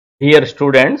Dear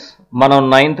students, మనం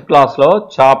 9th class లో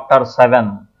chapter 7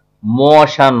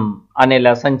 motion అనే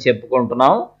లెసన్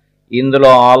చెప్పుకుంటున్నాం. ఇందులో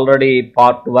ఆల్రెడీ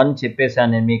పార్ట్ 1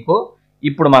 చెప్పేశాను మీకు.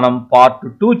 ఇప్పుడు మనం పార్ట్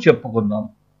 2 చెప్పుకుందాం.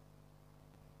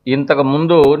 ఇంతకు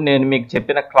ముందు నేను మీకు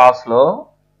చెప్పిన క్లాస్లో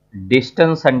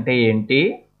డిస్టెన్స్ అంటే ఏంటి,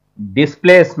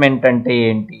 డిస్ప్లేస్మెంట్ అంటే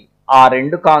ఏంటి, ఆ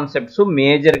రెండు కాన్సెప్ట్స్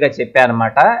మేజర్గా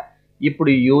చెప్పానమాట.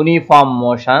 ఇప్పుడు uniform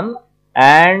motion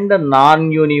and non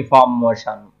uniform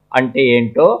motion అంటే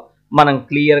ఏంటో మనం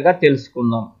క్లియర్గా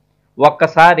తెలుసుకుందాం.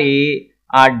 ఒక్కసారి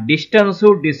ఆ డిస్టెన్స్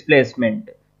డిస్ప్లేస్మెంట్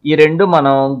ఈ రెండు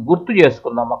మనం గుర్తు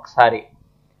చేసుకుందాం. ఒకసారి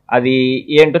అది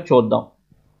ఏంటో చూద్దాం.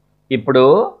 ఇప్పుడు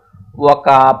ఒక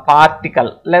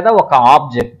పార్టికల్ లేదా ఒక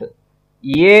ఆబ్జెక్ట్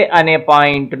ఏ అనే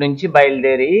పాయింట్ నుంచి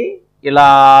బయలుదేరి ఇలా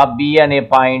బి అనే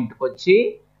పాయింట్కి వచ్చి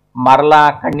మరలా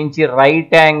అక్కడి నుంచి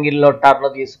రైట్ యాంగిల్లో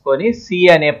టర్న్ తీసుకొని సి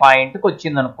అనే పాయింట్కి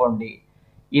వచ్చింది అనుకోండి.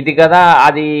 ఇది కదా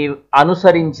అది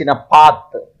అనుసరించిన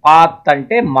పాత్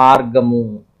అంటే మార్గము.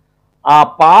 ఆ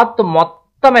పాత్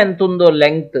మొత్తం ఎంత ఉందో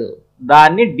లెంగ్త్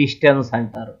దాన్ని డిస్టెన్స్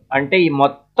అంటారు. అంటే ఈ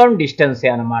మొత్తం డిస్టెన్సే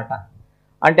అనమాట.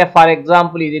 అంటే ఫర్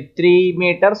ఎగ్జాంపుల్ ఇది 3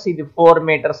 మీటర్స్, ఇది 4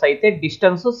 మీటర్స్ అయితే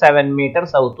డిస్టెన్స్ 7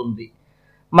 మీటర్స్ అవుతుంది.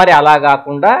 మరి అలా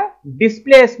కాకుండా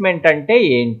డిస్ప్లేస్మెంట్ అంటే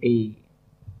ఏంటి,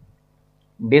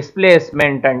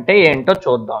 డిస్ప్లేస్మెంట్ అంటే ఏంటో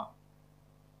చూద్దాం.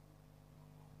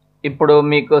 ఇప్పుడు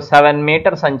మీకు 7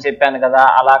 మీటర్స్ అని చెప్పాను కదా,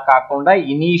 అలా కాకుండా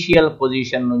ఇనీషియల్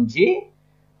పొజిషన్ నుంచి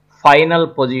ఫైనల్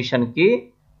పొజిషన్కి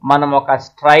మనం ఒక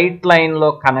స్ట్రైట్ లైన్లో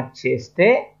కనెక్ట్ చేస్తే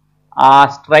ఆ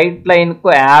స్ట్రైట్ లైన్కు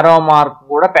యారో మార్క్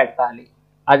కూడా పెట్టాలి.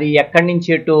 అది ఎక్కడి నుంచి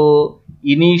ఎటు,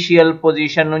 ఇనీషియల్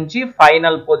పొజిషన్ నుంచి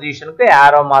ఫైనల్ పొజిషన్కు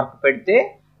యారో మార్క్ పెడితే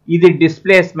ఇది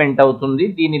డిస్ప్లేస్మెంట్ అవుతుంది.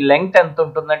 దీని లెంగ్త్ ఎంత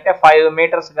ఉంటుందంటే 5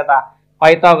 మీటర్స్ కదా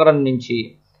పైథాగరన్ నుంచి,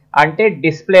 అంటే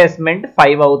డిస్ప్లేస్మెంట్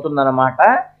 5 అవుతుంది అనమాట.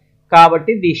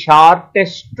 కాబట్టి the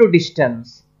shortest distance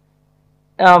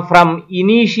from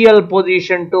initial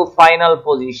position to final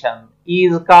position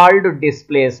is called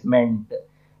displacement.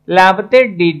 లేకపోతే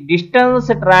the distance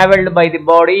travelled by the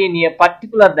body in a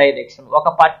particular direction. ఒక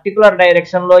పర్టికులర్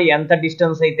డైరెక్షన్లో ఎంత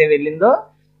డిస్టెన్స్ అయితే వెళ్ళిందో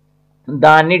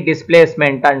దాన్ని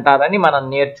డిస్ప్లేస్మెంట్ అంటారని మనం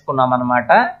నేర్చుకున్నాం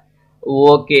అనమాట.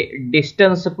 ఓకే,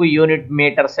 డిస్టెన్స్కు యూనిట్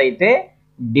మీటర్స్ అయితే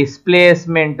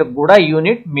డిస్ప్లేస్మెంట్ కూడా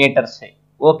యూనిట్ మీటర్సే.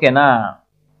 ఓకేనా.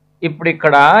 ఇప్పుడు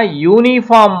ఇక్కడ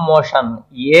యూనిఫామ్ మోషన్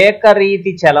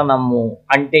ఏకరీతి చలనము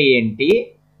అంటే ఏంటి,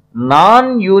 నాన్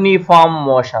యూనిఫామ్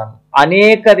మోషన్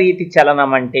అనేక రీతి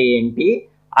చలనం అంటే ఏంటి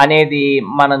అనేది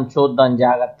మనం చూద్దాం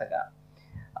జాగ్రత్తగా.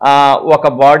 ఒక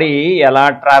బాడీ ఎలా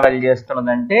ట్రావెల్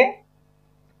చేస్తున్నదంటే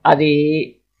అది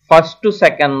ఫస్ట్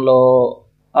సెకండ్లో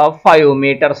 5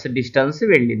 మీటర్స్ డిస్టెన్స్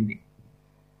వెళ్ళింది.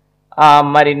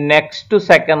 మరి నెక్స్ట్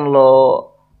సెకండ్లో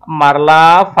మరలా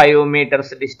 5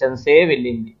 మీటర్స్ డిస్టెన్సే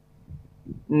వెళ్ళింది.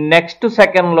 నెక్స్ట్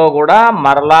సెకండ్లో కూడా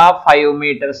మరలా 5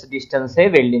 మీటర్స్ డిస్టెన్సే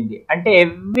వెళ్ళింది. అంటే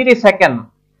ఎవ్రీ సెకండ్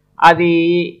అది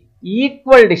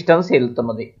ఈక్వల్ డిస్టెన్స్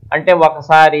వెళ్తున్నది. అంటే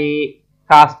ఒకసారి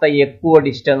కాస్త ఎక్కువ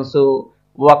డిస్టెన్సు,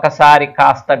 ఒకసారి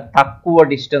కాస్త తక్కువ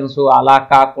డిస్టెన్సు, అలా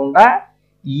కాకుండా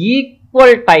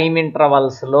ఈక్వల్ టైం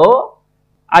ఇంటర్వల్స్లో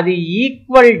అది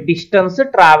ఈక్వల్ డిస్టెన్స్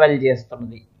ట్రావెల్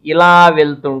చేస్తున్నది. ఇలా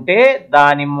వెళ్తుంటే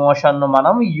దాని మోషన్ను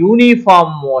మనం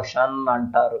యూనిఫామ్ మోషన్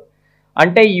అంటారు.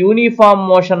 అంటే యూనిఫామ్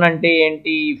మోషన్ అంటే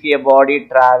ఏంటి, if A body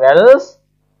travels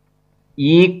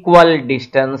equal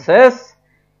distances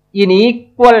in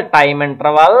equal time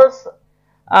intervals,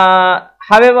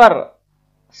 however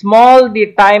small the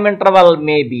time interval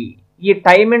may be. ఈ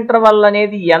టైమ్ ఇంటర్వల్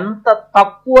అనేది ఎంత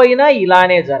తక్కువైనా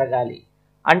ఇలానే జరగాలి.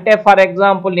 అంటే ఫర్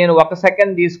ఎగ్జాంపుల్ నేను 1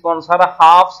 సెకండ్ తీసుకోను సార్,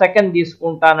 హాఫ్ సెకండ్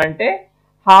తీసుకుంటానంటే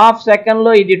హాఫ్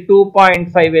సెకండ్లో ఇది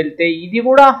 2.5 వెళ్తే ఇది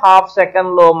కూడా హాఫ్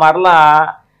సెకండ్లో మరలా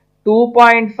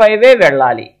 2.5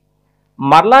 వెళ్ళాలి.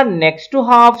 మరలా నెక్స్ట్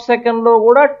హాఫ్ సెకండ్లో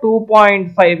కూడా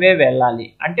 2.5 వెళ్ళాలి.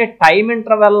 అంటే టైం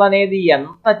ఇంటర్వెల్ అనేది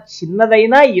ఎంత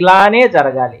చిన్నదైనా ఇలానే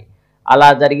జరగాలి. అలా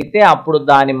జరిగితే అప్పుడు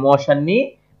దాని మోషన్ని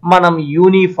మనం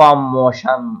యూనిఫామ్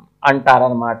మోషన్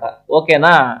అంటారనమాట.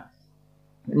 ఓకేనా.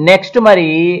 నెక్స్ట్ మరి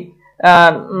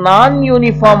నాన్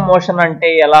యూనిఫామ్ మోషన్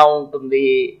అంటే ఎలా ఉంటుంది,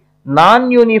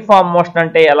 నాన్ యూనిఫామ్ మోషన్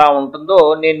అంటే ఎలా ఉంటుందో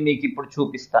నేను మీకు ఇప్పుడు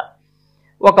చూపిస్తా.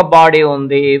 ఒక బాడీ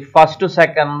ఉంది, ఫస్ట్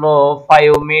సెకండ్లో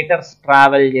 5 మీటర్స్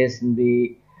ట్రావెల్ చేసింది.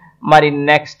 మరి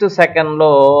నెక్స్ట్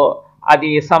సెకండ్లో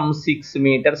అది సమ్ 6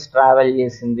 మీటర్స్ ట్రావెల్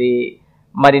చేసింది.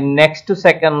 మరి నెక్స్ట్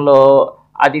సెకండ్లో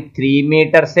అది 3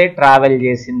 మీటర్సే ట్రావెల్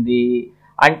చేసింది.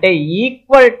 అంటే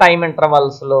ఈక్వల్ టైం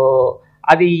ఇంటర్వల్స్లో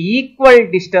అది ఈక్వల్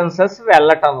డిస్టెన్సెస్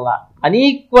వెళ్ళటంలా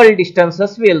అన్ఈక్వల్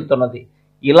డిస్టెన్సెస్ వెళ్తున్నది.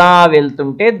 ఇలా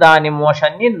వెళ్తుంటే దాని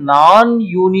మోషన్ని నాన్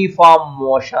యూనిఫామ్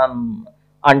మోషన్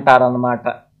అంటారనమాట.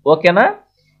 ఓకేనా.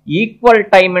 ఈక్వల్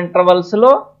టైం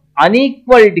ఇంటర్వల్స్లో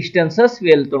అన్ఈక్వల్ డిస్టెన్సెస్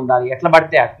వెళ్తుండాలి, ఎట్లా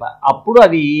పడితే అట్లా, అప్పుడు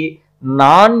అది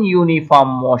నాన్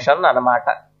యూనిఫామ్ మోషన్ అన్నమాట.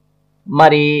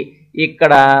 మరి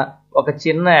ఇక్కడ ఒక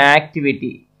చిన్న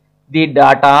activity, the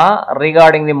data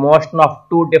regarding the motion of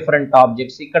 2 different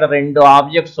objects. ఇక్కడ 2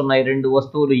 ఆబ్జెక్ట్స్ ఉన్నాయి, 2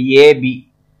 వస్తువులు ఏబి.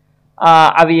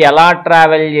 అవి ఎలా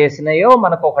ట్రావెల్ చేసినాయో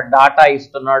మనకు ఒక డాటా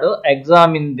ఇస్తున్నాడు.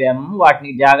 ఎగ్జామిన్ దెమ్,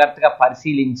 వాటిని జాగ్రత్తగా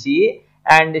పరిశీలించి,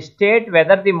 and state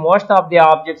whether the motion of the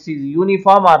objects is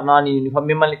uniform are non uniform.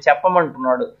 మిమ్మల్ని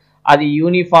చెప్పమంటున్నాడు, అది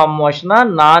యూనిఫామ్ మోషనా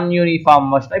నాన్ యూనిఫామ్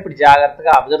మోషనా. ఇప్పుడు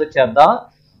జాగ్రత్తగా అబ్జర్వ్ చేద్దాం.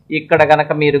 ఇక్కడ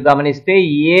కనుక మీరు గమనిస్తే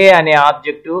ఏ అనే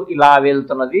ఆబ్జెక్టు ఇలా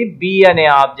వెళ్తున్నది, బి అనే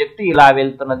ఆబ్జెక్టు ఇలా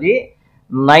వెళ్తున్నది.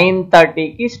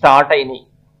 9:30కి స్టార్ట్ అయినాయి.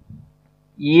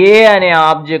 ఏ అనే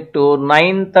ఆబ్జెక్టు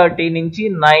 9:30 నుంచి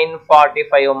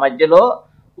 9:45 మధ్యలో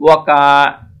ఒక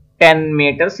 10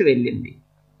 మీటర్స్ వెళ్ళింది,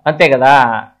 అంతే కదా.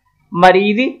 మరి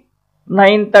ఇది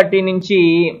 9:30 నుంచి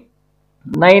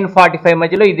 9:45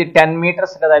 మధ్యలో ఇది 10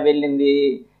 మీటర్స్ కదా వెళ్ళింది.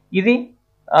 ఇది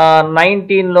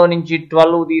 19లో నుంచి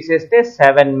 12 తీసేస్తే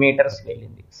 7 మీటర్స్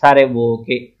వెళ్ళింది. సరే,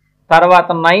 ఓకే. తర్వాత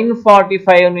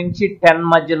 9:45 నుంచి 10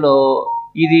 మధ్యలో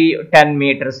ఇది 10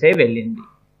 మీటర్సే వెళ్ళింది.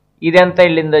 ఇది ఎంత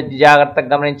వెళ్ళిందో జాగ్రత్తగా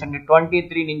గమనించండి.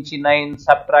 23 నుంచి 9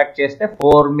 సబ్ట్రాక్ట్ చేస్తే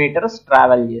 4 మీటర్స్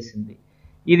ట్రావెల్ చేసింది.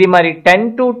 ఇది మరి 10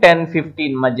 to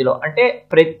 10:15 మధ్యలో, అంటే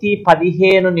ప్రతి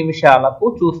 15 నిమిషాలకు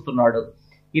చూస్తున్నాడు.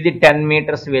 ఇది 10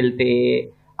 మీటర్స్ వెళ్తే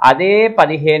అదే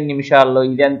 15 నిమిషాల్లో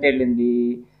ఇది ఎంత వెళ్ళింది,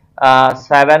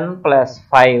 7 +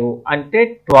 5 అంటే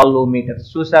 12 మీటర్స్.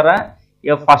 చూసారా,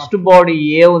 ఫస్ట్ బాడీ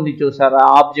ఏ ఉంది చూసారా,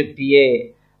 ఆబ్జెక్ట్ ఏ,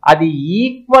 అది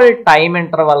ఈక్వల్ టైం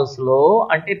ఇంటర్వల్స్లో,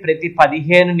 అంటే ప్రతి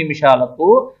 15 నిమిషాలకు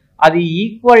అది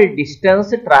ఈక్వల్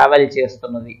డిస్టెన్స్ ట్రావెల్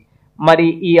చేస్తున్నది. మరి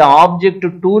ఈ ఆబ్జెక్ట్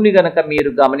 2ని గనక మీరు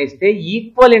గమనిస్తే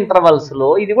ఈక్వల్ ఇంటర్వల్స్లో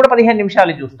ఇది కూడా 15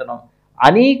 నిమిషాలు చూస్తున్నాం,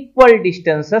 అన్ఈక్వల్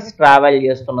డిస్టెన్సెస్ ట్రావెల్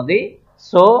చేస్తున్నది.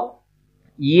 సో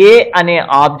ఏ అనే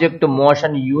ఆబ్జెక్ట్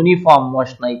మోషన్ యూనిఫామ్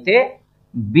మోషన్ అయితే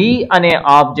బి అనే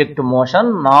object motion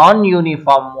non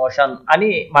uniform motion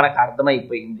అని మనకు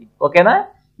అర్థమైపోయింది. ఓకేనా.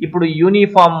 ఇప్పుడు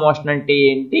యూనిఫామ్ మోషన్ అంటే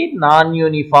ఏంటి, నాన్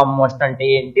యూనిఫామ్ మోషన్ అంటే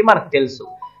ఏంటి మనకు తెలుసు.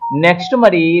 నెక్స్ట్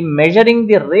మరి measuring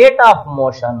the rate of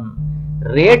motion.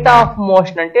 Rate of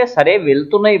motion అంటే సరే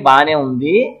వెళ్తున్నాయి బాగానే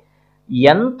ఉంది,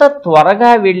 ఎంత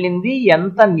త్వరగా వెళ్ళింది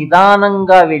ఎంత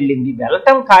నిదానంగా వెళ్ళింది,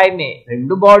 వెళ్ళటం ఖాయమే,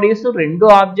 2 బాడీస్ 2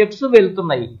 ఆబ్జెక్ట్స్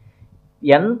వెళ్తున్నాయి,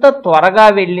 ఎంత త్వరగా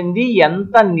వెళ్ళింది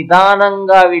ఎంత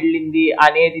నిదానంగా వెళ్ళింది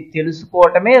అనేది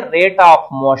తెలుసుకోవటమే రేట్ ఆఫ్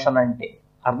మోషన్ అంటే.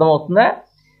 అర్థమవుతుందా.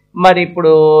 మరి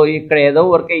ఇప్పుడు ఇక్కడ ఏదో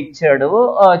ఊరికే ఇచ్చాడు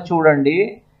చూడండి,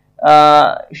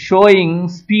 షోయింగ్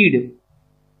స్పీడ్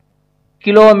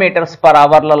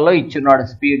km/hలో ఇచ్చున్నాడు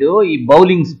స్పీడు. ఈ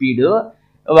బౌలింగ్ స్పీడు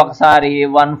ఒకసారి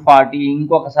 140,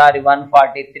 ఇంకొకసారి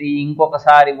 143,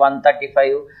 ఇంకొకసారి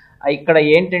 135. ఇక్కడ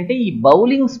ఏంటంటే ఈ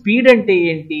బౌలింగ్ స్పీడ్ అంటే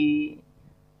ఏంటి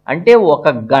అంటే, ఒక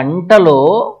గంటలో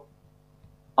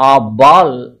ఆ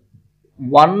బాల్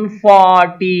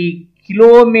 140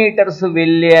 కిలోమీటర్స్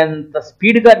వెళ్ళేంత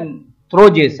స్పీడ్గా త్రో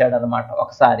చేశాడు అనమాట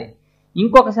ఒకసారి.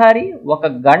 ఇంకొకసారి ఒక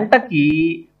గంటకి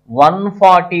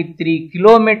 143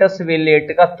 కిలోమీటర్స్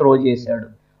వెళ్ళేట్టుగా త్రో చేశాడు.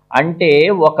 అంటే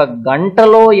ఒక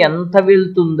గంటలో ఎంత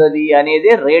వెళ్తుందది అనేది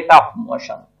రేట్ ఆఫ్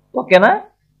మోషన్. ఓకేనా.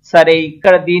 సరే,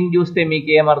 ఇక్కడ దీన్ని చూస్తే మీకు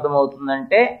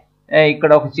ఏమర్థమవుతుందంటే,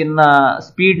 ఇక్కడ ఒక చిన్న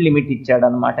స్పీడ్ లిమిట్ ఇచ్చాడు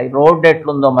అనమాట. రోడ్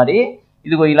ఎట్లుందో మరి,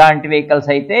 ఇదిగో ఇలాంటి వెహికల్స్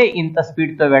అయితే ఇంత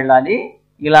స్పీడ్తో వెళ్ళాలి,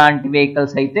 ఇలాంటి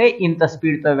వెహికల్స్ అయితే ఇంత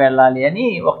స్పీడ్తో వెళ్ళాలి అని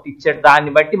ఒకటి ఇచ్చాడు.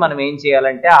 దాన్ని బట్టి మనం ఏం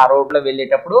చేయాలంటే ఆ రోడ్లో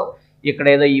వెళ్ళేటప్పుడు ఇక్కడ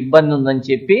ఏదో ఇబ్బంది ఉందని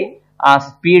చెప్పి ఆ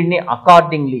స్పీడ్ని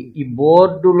అకార్డింగ్లీ ఈ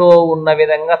బోర్డులో ఉన్న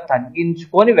విధంగా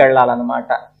తగ్గించుకొని వెళ్ళాలన్నమాట.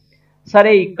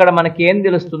 సరే, ఇక్కడ మనకి ఏం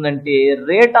తెలుస్తుందంటే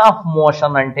రేట్ ఆఫ్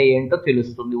మోషన్ అంటే ఏంటో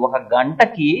తెలుస్తుంది. ఒక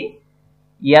గంటకి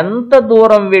ఎంత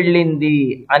దూరం వెళ్ళింది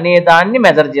అనే దాన్ని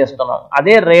మెజర్ చేస్తున్నాం,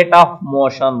 అదే రేట్ ఆఫ్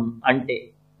మోషన్ అంటే.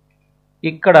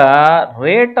 ఇక్కడ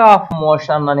రేట్ ఆఫ్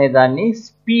మోషన్ అనే దాన్ని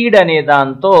స్పీడ్ అనే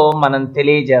దాంతో మనం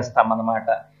తెలియజేస్తాం అన్నమాట.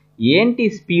 ఏంటి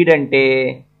స్పీడ్ అంటే,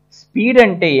 స్పీడ్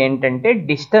అంటే ఏంటంటే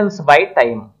డిస్టెన్స్ బై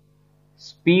టైం.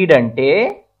 స్పీడ్ అంటే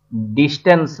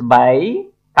డిస్టెన్స్ బై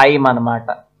టైం అన్నమాట.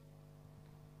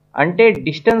 అంటే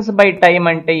డిస్టెన్స్ బై టైం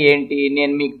అంటే ఏంటి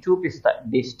నేను మీకు చూపిస్తా.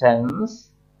 Distance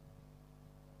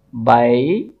by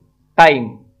time.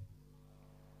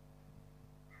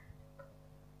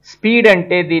 స్పీడ్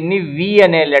అంటే దీన్ని వి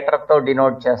అనే లెటర్తో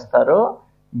డినోట్ చేస్తారు,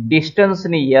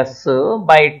 డిస్టెన్స్ని ఎస్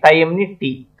బై టైంని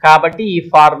టీ. కాబట్టి ఈ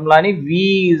ఫార్ములాని v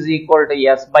 =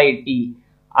 s/t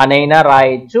అనైనా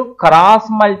రాయొచ్చు. క్రాస్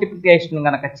మల్టిప్లికేషన్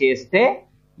కనుక చేస్తే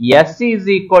s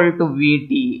 =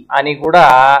 vt అని కూడా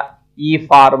ఈ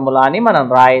ఫార్ములాని మనం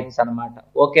రాయొచ్చు అనమాట.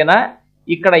 ఓకేనా.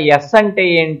 ఇక్కడ s అంటే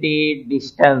ఏంటి,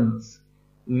 డిస్టెన్స్,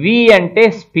 v అంటే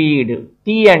స్పీడ్,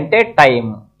 t అంటే టైం.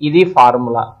 ఇది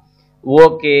ఫార్ములా.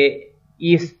 ఓకే,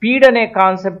 ఈ స్పీడ్ అనే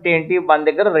కాన్సెప్ట్ ఏంటి? మన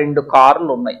దగ్గర 2 కార్లు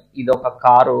ఉన్నాయి. ఇది ఒక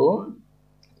కారు,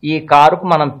 ఈ కారుకు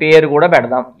మనం పేరు కూడా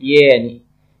పెడదాం ఏ అని.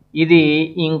 ఇది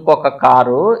ఇంకొక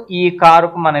కారు, ఈ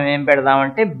కారుకు మనం ఏం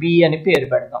పెడదామంటే బి అని పేరు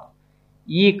పెడదాం.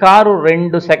 ఈ కారు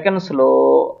 2 సెకండ్స్లో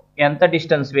ఎంత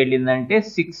డిస్టెన్స్ వెళ్ళిందంటే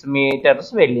 6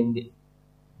 మీటర్స్ వెళ్ళింది.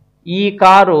 ఈ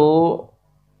కారు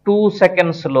 2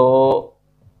 సెకండ్స్లో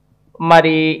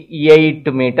మరి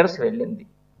 8 మీటర్స్ వెళ్ళింది.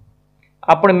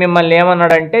 అప్పుడు మిమ్మల్ని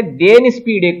ఏమన్నాడంటే దేని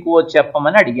స్పీడ్ ఎక్కువ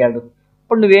చెప్పమని అడిగాడు.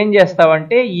 ఇప్పుడు నువ్వేం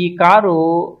చేస్తావంటే ఈ కారు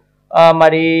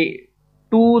మరి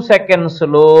 2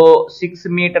 సెకండ్స్లో 6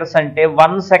 మీటర్స్ అంటే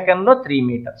 1 సెకండ్లో 3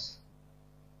 మీటర్స్.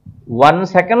 1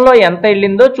 సెకండ్లో ఎంత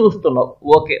వెళ్ళిందో చూస్తున్నావు.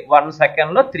 ఓకే, 1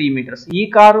 సెకండ్లో 3 మీటర్స్. ఈ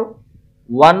కారు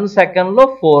 1 సెకండ్లో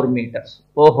 4 మీటర్స్.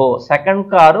 ఓహో, సెకండ్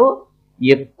కారు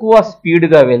ఎక్కువ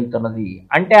స్పీడ్గా వెళ్తున్నది.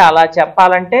 అంటే అలా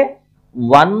చెప్పాలంటే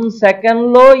 1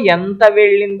 సెకండ్లో ఎంత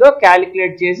వెళ్ళిందో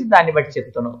క్యాలిక్యులేట్ చేసి దాన్ని బట్టి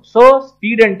చెప్తున్నావు. సో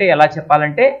స్పీడ్ అంటే ఎలా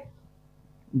చెప్పాలంటే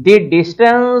the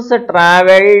distance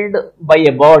travelled by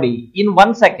a body in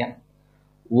 1 second.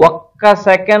 1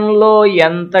 సెకండ్లో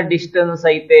ఎంత డిస్టెన్స్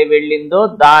అయితే వెళ్ళిందో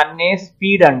దాన్నే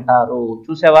స్పీడ్ అంటారు.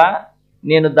 చూసావా,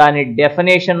 నేను దాని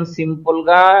డెఫినేషన్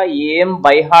సింపుల్గా ఏం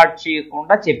బైహార్ట్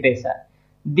చేయకుండా చెప్పేశా.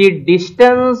 The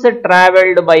distance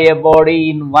travelled by a body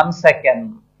in 1 second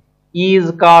is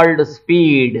called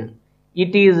speed.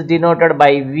 It is denoted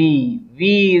by v. v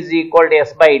is equal to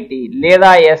s by t లేదా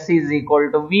s is equal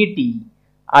to vt.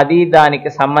 అది దానికి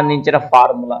సంబంధించిన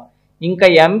ఫార్ములా. ఇంకా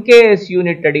MKS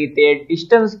unit అడిగితే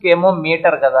డిస్టెన్స్కి ఏమో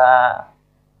metre కదా,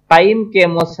 టైంకి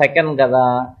ఏమో సెకండ్ కదా.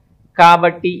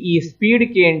 కాబట్టి ఈ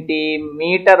స్పీడ్కి ఏంటి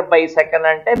మీటర్ బై సెకండ్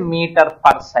అంటే మీటర్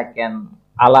పర్ సెకండ్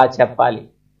అలా చెప్పాలి.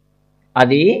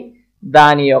 అది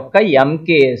దాని యొక్క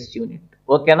ఎంకేఎస్ యూనిట్.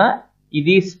 ఓకేనా,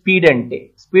 ఇది స్పీడ్ అంటే.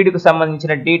 స్పీడ్కు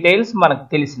సంబంధించిన డీటెయిల్స్ మనకు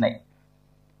తెలిసినాయి.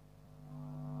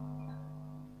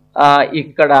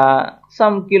 ఇక్కడ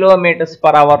సమ్ కిలోమీటర్స్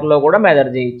పర్ అవర్లో కూడా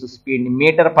మెజర్ చేయొచ్చు స్పీడ్ని,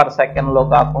 మీటర్ పర్ సెకండ్లో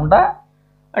కాకుండా.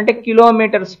 అంటే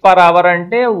కిలోమీటర్స్ పర్ అవర్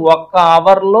అంటే 1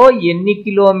 అవర్లో ఎన్ని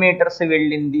కిలోమీటర్స్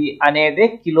వెళ్ళింది అనేదే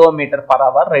కిలోమీటర్ పర్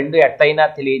అవర్. 2 ఎట్టయినా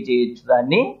తెలియజేయచ్చు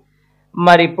దాన్ని.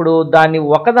 మరి ఇప్పుడు దాన్ని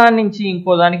ఒకదాని నుంచి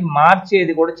ఇంకో దానికి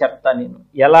మార్చేది కూడా చెప్తాను నేను,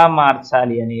 ఎలా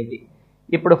మార్చాలి అనేది.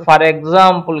 ఇప్పుడు ఫర్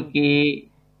ఎగ్జాంపుల్కి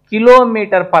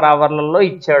కిలోమీటర్ పర్ అవర్లలో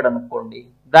ఇచ్చాడు అనుకోండి,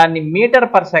 దాన్ని మీటర్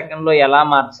పర్ సెకండ్లో ఎలా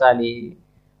మార్చాలి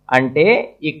అంటే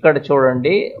ఇక్కడ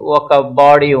చూడండి, ఒక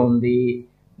బాడీ ఉంది,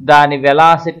 దాని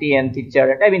వెలాసిటీ ఎంత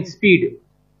ఇచ్చాడంటే I mean speed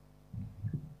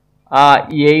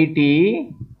 80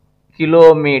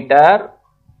 kilometre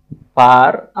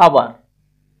per hour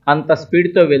అంత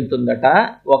స్పీడ్తో వెళ్తుందట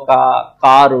ఒక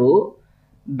కారు.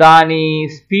 దాని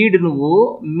స్పీడ్ నువ్వు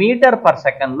మీటర్ పర్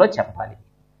సెకండ్లో చెప్పాలి.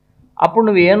 అప్పుడు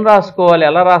నువ్వు ఏం రాసుకోవాలి,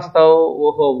 ఎలా రాస్తావు?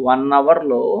 ఓహో, 1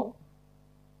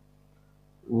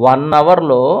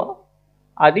 అవర్లో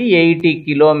అది 80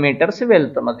 కిలోమీటర్స్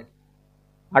వెళ్తున్నది.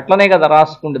 అట్లనే కదా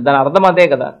రాసుకుంటే దాని అర్థం అదే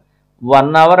కదా.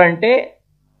 1 అవర్ అంటే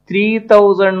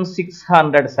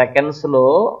 3600 సెకండ్స్లో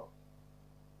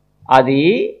అది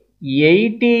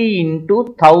 80 into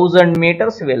 1000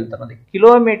 మీటర్స్ వెళ్తున్నది.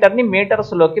 కిలోమీటర్ని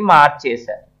మీటర్స్లోకి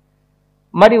మార్చేశారు.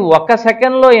 మరి 1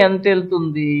 సెకండ్లో ఎంత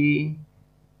వెళ్తుంది?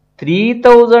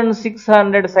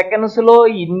 3600 సెకండ్స్లో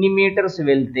ఇన్ని మీటర్స్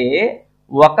వెళ్తే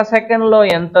 1 సెకండ్లో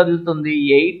ఎంత వెళ్తుంది?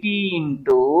 80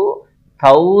 into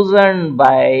 1000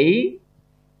 by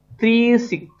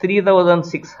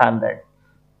 3600.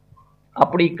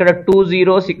 అప్పుడు ఇక్కడ 2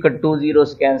 zeros, ఇక్కడ 2 zeros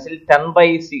క్యాన్సిల్,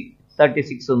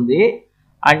 10/36 ఉంది.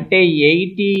 అంటే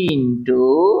 80 into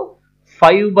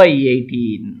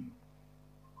 5/18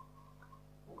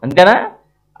 అంతేనా?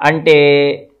 అంటే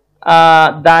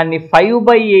దాన్ని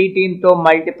 5/18తో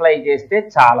మల్టిప్లై చేస్తే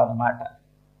చాలన్నమాట.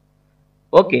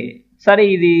 ఓకే, సరే,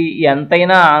 ఇది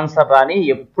ఎంతైనా ఆన్సర్ రాని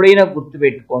ఎప్పుడైనా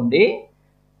గుర్తుపెట్టుకోండి,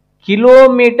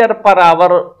 కిలోమీటర్ పర్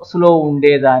అవర్స్లో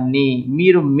ఉండేదాన్ని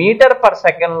మీరు మీటర్ పర్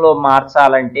సెకండ్లో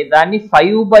మార్చాలంటే దాన్ని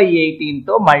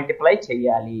 5/18తో మల్టిప్లై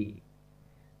చేయాలి.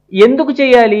 ఎందుకు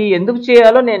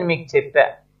చేయాలో నేను మీకు చెప్పా.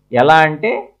 ఎలా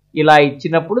అంటే ఇలా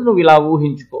ఇచ్చినప్పుడు నువ్వు ఇలా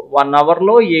ఊహించుకో, 1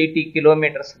 అవర్లో 80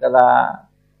 కిలోమీటర్స్ కదా,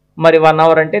 మరి 1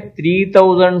 అవర్ అంటే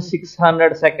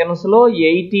 3600 సెకండ్స్లో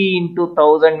 80 into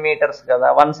 1000 మీటర్స్ కదా,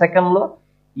 1 సెకండ్లో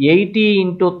 80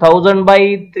 into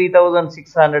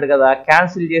 1000/3600 కదా,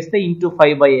 క్యాన్సిల్ చేస్తే ఇంటూ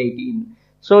 5/18.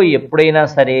 సో ఎప్పుడైనా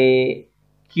సరే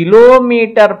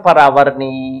కిలోమీటర్ పర్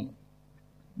అవర్ని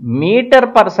మీటర్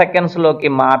పర్ సెకండ్స్లోకి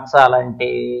మార్చాలంటే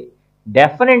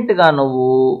డెఫినెట్గా నువ్వు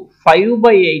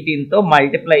 5/18తో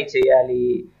మల్టిప్లై చేయాలి.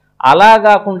 అలా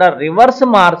కాకుండా రివర్స్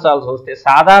మార్చాల్సి వస్తే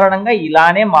సాధారణంగా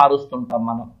ఇలానే మారుస్తుంటాం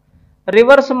మనం.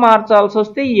 రివర్స్ మార్చాల్సి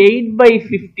వస్తే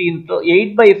 8/15తో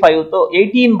 8/5తో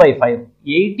 18/5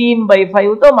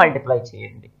 18/5తో మల్టిప్లై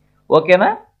చేయండి. ఓకేనా?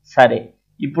 సరే,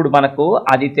 ఇప్పుడు మనకు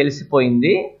అది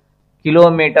తెలిసిపోయింది.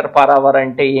 కిలోమీటర్ పర్ అవర్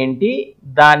అంటే ఏంటి,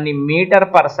 దాన్ని మీటర్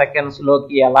పర్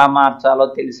సెకండ్స్లోకి ఎలా మార్చాలో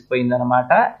తెలిసిపోయింది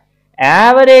అనమాట.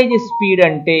 యావరేజ్ స్పీడ్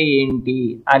అంటే ఏంటి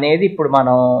అనేది ఇప్పుడు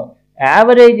మనం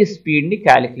యావరేజ్ స్పీడ్ని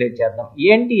క్యాలిక్యులేట్ చేద్దాం.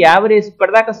 ఏంటి యావరేజ్?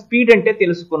 ఇప్పటిదాకా స్పీడ్ అంటే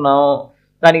తెలుసుకున్నాం,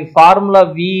 దానికి ఫార్ములా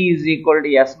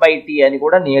v=s/t అని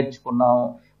కూడా నేర్చుకున్నాం.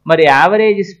 మరి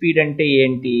యావరేజ్ స్పీడ్ అంటే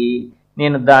ఏంటి,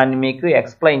 నేను దాన్ని మీకు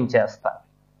ఎక్స్ప్లెయిన్ చేస్తాను.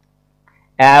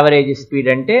 యావరేజ్ స్పీడ్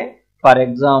అంటే ఫర్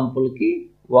ఎగ్జాంపుల్కి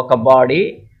ఒక బాడీ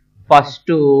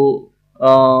ఫస్ట్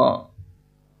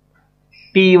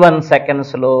t1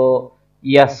 సెకండ్స్లో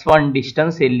s1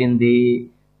 డిస్టెన్స్ వెళ్ళింది,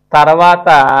 తర్వాత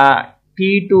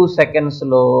t2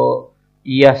 సెకండ్స్లో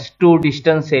s2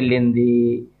 డిస్టెన్స్ వెళ్ళింది,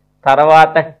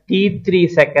 తర్వాత t3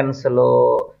 సెకండ్స్లో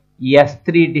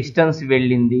s3 డిస్టెన్స్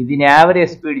వెళ్ళింది. దీని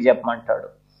యావరేజ్ స్పీడ్ చెప్పమంటాడు.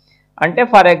 అంటే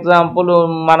ఫర్ ఎగ్జాంపుల్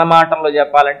మన మాటల్లో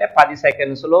చెప్పాలంటే 10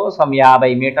 సెకండ్స్లో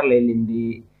 50 మీటర్లు వెళ్ళింది,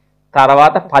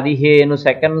 తర్వాత 15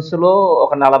 సెకండ్స్లో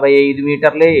ఒక 45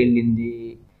 మీటర్లే వెళ్ళింది,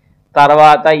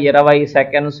 తర్వాత 20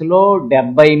 సెకండ్స్లో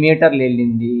 70 మీటర్లు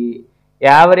వెళ్ళింది.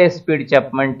 యావరేజ్ స్పీడ్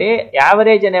చెప్పమంటే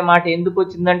యావరేజ్ అనే మాట ఎందుకు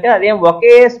వచ్చిందంటే అదేం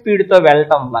ఒకే స్పీడ్తో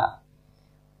వెళ్ళటంలా,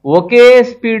 ఒకే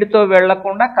స్పీడ్తో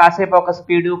వెళ్లకుండా కాసేపు ఒక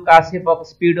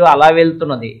స్పీడు అలా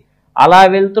వెళ్తున్నది. అలా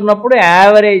వెళ్తున్నప్పుడు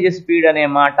యావరేజ్ స్పీడ్ అనే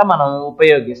మాట మనం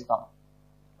ఉపయోగిస్తాం.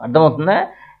 అర్థమవుతుందా?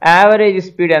 యావరేజ్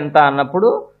స్పీడ్ ఎంత అన్నప్పుడు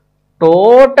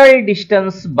total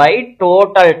distance by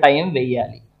total time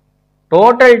వెయ్యాలి.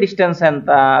 టోటల్ డిస్టెన్స్ ఎంత?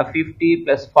 50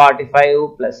 + 45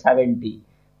 + 70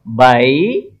 బై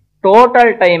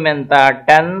టోటల్ టైం ఎంత?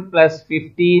 10 +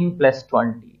 15 +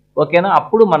 20. ఓకేనా?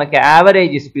 అప్పుడు మనకి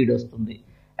యావరేజ్ స్పీడ్ వస్తుంది.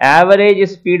 యావరేజ్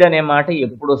స్పీడ్ అనే మాట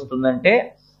ఎప్పుడు వస్తుందంటే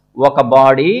ఒక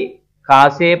బాడీ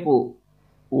కాసేపు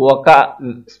ఒక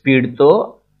స్పీడ్తో,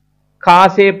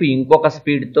 కాసేపు ఇంకొక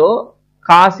స్పీడ్తో,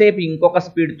 కాసేపు ఇంకొక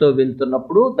స్పీడ్తో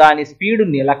వెళ్తున్నప్పుడు దాని స్పీడ్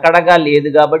నిలకడగా లేదు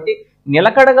కాబట్టి,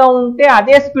 నిలకడగా ఉంటే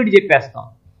అదే స్పీడ్ చెప్పేస్తాం.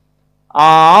 ఆ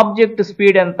ఆబ్జెక్ట్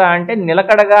స్పీడ్ ఎంత అంటే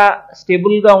నిలకడగా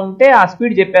స్టేబుల్గా ఉంటే ఆ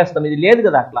స్పీడ్ చెప్పేస్తాం. ఇది లేదు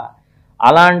కదా అట్లా.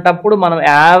 అలాంటప్పుడు మనం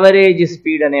యావరేజ్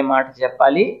స్పీడ్ అనే మాట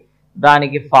చెప్పాలి.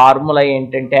 దానికి ఫార్ములా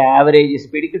ఏంటంటే average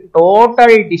స్పీడ్కి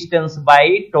total distance by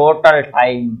total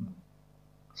time.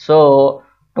 So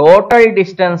total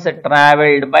distance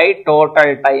travelled by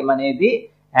total time అనేది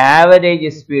యావరేజ్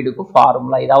స్పీడ్కు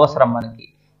ఫార్ములా. ఇది అవసరం మనకి.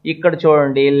 ఇక్కడ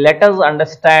చూడండి, let us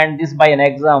understand this by an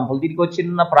example. దీనికి ఒక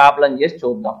చిన్న ప్రాబ్లం చేసి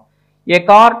చూద్దాం. ఏ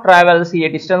car travels a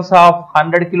distance of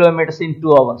 100 kilometres in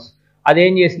 2 hours.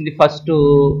 అదేం చేసింది? ఫస్ట్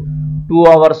 2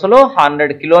 hours లో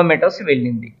 100 కిలోమీటర్స్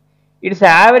వెళ్ళింది. Its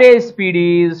average speed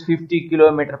is 50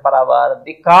 km/h.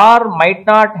 The car might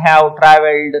not have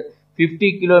traveled 50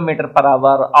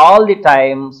 km/h all the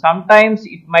time. Sometimes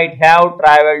it might have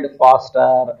traveled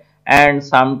faster and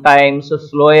sometimes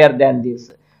slower than this.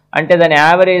 అంటే దాని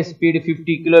average speed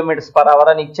 50 km/h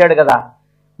అని ఇచ్చాడు కదా.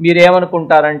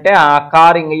 మీరేమనుకుంటారంటే ఆ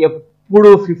car ఇంక ఎప్పుడు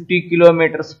 50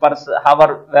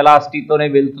 km/h వెలాసిటీతోనే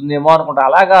వెళ్తుందేమో అనుకుంటారు.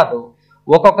 అలా కాదు,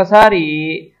 ఒక్కొక్కసారి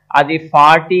అది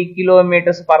 40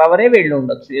 km/h వెళ్ళి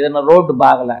ఉండొచ్చు ఏదైనా రోడ్డు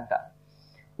బాగలేక.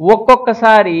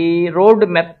 ఒక్కొక్కసారి రోడ్డు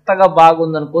మెత్తగా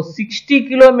బాగుందనుకో 60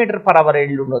 km/h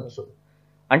వెళ్ళి ఉండొచ్చు.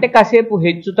 అంటే కాసేపు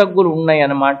హెచ్చు తగ్గులు ఉన్నాయి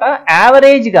అన్నమాట.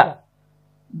 యావరేజ్గా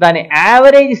దాని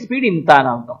యావరేజ్ స్పీడ్ ఇంత అని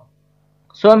అంటాం.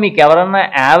 సో మీకు ఎవరన్నా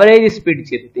యావరేజ్ స్పీడ్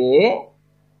చెప్తే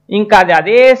ఇంకా అది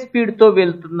అదే స్పీడ్తో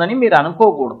వెళ్తుందని మీరు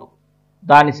అనుకోకూడదు.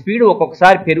 దాని స్పీడ్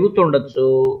ఒక్కొక్కసారి పెరుగుతుండొచ్చు,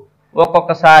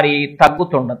 ఒక్కొక్కసారి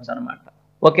తగ్గుతుండొచ్చు అనమాట.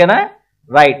 ఓకేనా?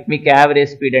 రైట్, మీకు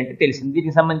యావరేజ్ స్పీడ్ అంటే తెలిసింది.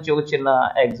 దీనికి సంబంధించి ఒక చిన్న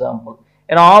example.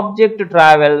 an object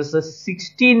travels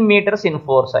 16 meters in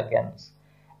 4 seconds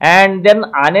and then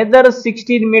another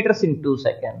 16 meters in 2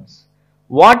 seconds.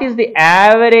 What is the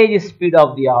average speed of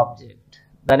the object?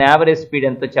 దాని యావరేజ్ స్పీడ్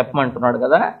ఎంతో చెప్పమంటున్నాడు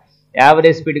కదా.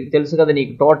 యావరేజ్ స్పీడ్కి తెలుసు కదా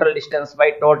నీకు, total distance by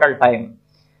total time.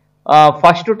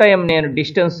 First time నేను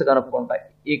distance కనుక్కుంటా,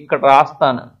 ఇక్కడ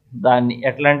రాస్తాను దాన్ని.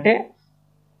 ఎట్లా అంటే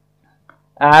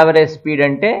యావరేజ్ స్పీడ్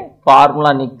అంటే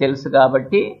ఫార్ములా నీకు తెలుసు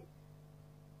కాబట్టి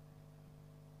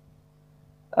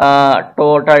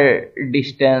total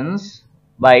distance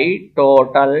by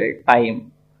total time.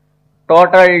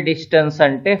 Total distance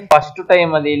అంటే ఫస్ట్ టైం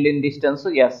అది వెళ్ళిన డిస్టెన్స్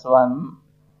s1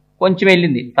 కొంచెం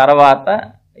వెళ్ళింది, తర్వాత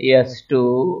s2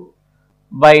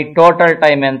 బై టోటల్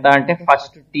టైం ఎంత అంటే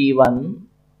ఫస్ట్ t1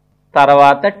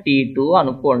 తర్వాత t2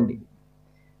 అనుకోండి.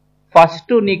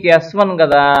 ఫస్ట్ నీకు s1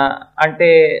 కదా అంటే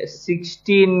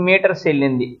 16 మీటర్స్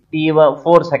వెళ్ళింది t1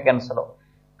 4 సెకండ్స్లో,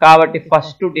 కాబట్టి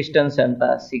ఫస్ట్ డిస్టెన్స్ ఎంత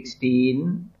 16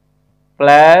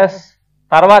 ప్లస్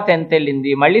తర్వాత ఎంత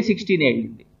వెళ్ళింది మళ్ళీ 16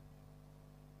 వెళ్ళింది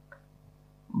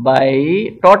బై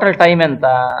టోటల్ టైం ఎంత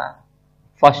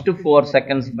ఫస్ట్ 4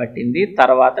 సెకండ్స్ పట్టింది,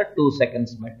 తర్వాత 2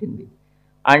 సెకండ్స్ పట్టింది.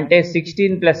 అంటే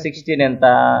 16 + 16 ఎంత?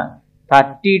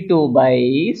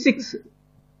 32/6.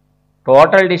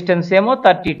 టోటల్ డిస్టెన్స్ ఏమో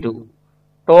 32,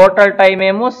 టోటల్ టైం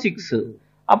ఏమో 6.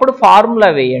 అప్పుడు ఫార్ములా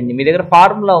వేయండి, మీ దగ్గర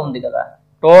ఫార్ములా ఉంది కదా,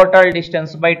 total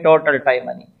distance by total time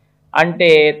అని. అంటే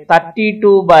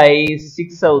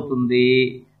 32/6 అవుతుంది.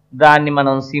 దాన్ని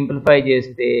మనం సింప్లిఫై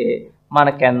చేస్తే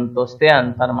మనకి ఎంత వస్తే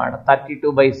అంత అనమాట.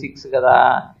 32/6 కదా,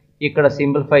 ఇక్కడ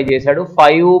సింప్లిఫై చేశాడు.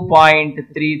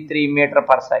 5.33 metre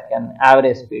per second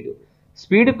average speed.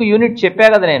 స్పీడ్కు unit చెప్పా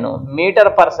కదా నేను,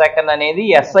 మీటర్ పర్ సెకండ్ అనేది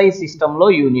SI సిస్టంలో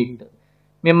యూనిట్.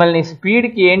 మిమ్మల్ని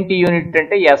స్పీడ్కి ఏంటి యూనిట్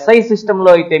అంటే SI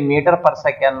సిస్టంలో అయితే మీటర్ పర్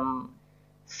సెకండ్,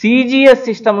 CGS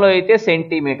సిస్టంలో అయితే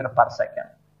సెంటీమీటర్ పర్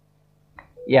సెకండ్.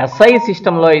 SI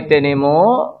సిస్టంలో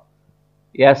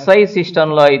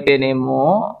అయితేనేమో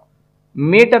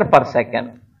మీటర్ పర్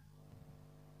సెకండ్,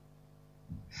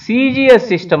 CGS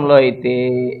సిస్టంలో అయితే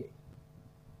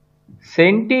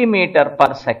సెంటీమీటర్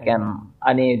పర్ సెకండ్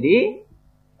అనేది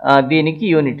దీనికి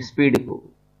యూనిట్ స్పీడ్కు.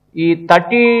 ఈ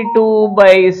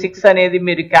 32/6 అనేది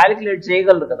మీరు క్యాలిక్యులేట్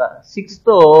చేయగలరు కదా,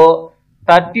 6తో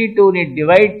 32ని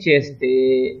డివైడ్ చేస్తే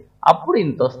అప్పుడు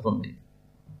ఇంత వస్తుంది.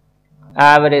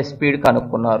 యావరేజ్ స్పీడ్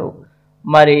కనుక్కున్నారు.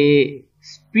 మరి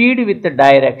స్పీడ్ విత్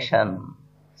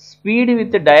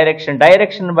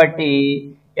డైరెక్షన్ బట్టి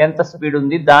ఎంత స్పీడ్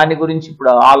ఉంది దాని గురించి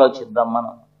ఇప్పుడు ఆలోచిద్దాం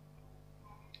మనం.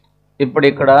 ఇప్పుడు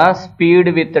ఇక్కడ స్పీడ్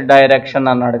విత్ డైరెక్షన్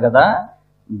అన్నాడు కదా,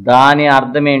 దాని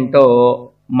అర్థం ఏంటో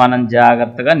మనం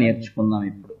జాగ్రత్తగా నేర్చుకుందాం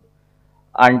ఇప్పుడు.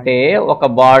 అంటే ఒక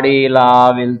బాడీ ఇలా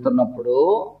వెళ్తున్నప్పుడు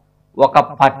ఒక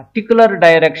పర్టికులర్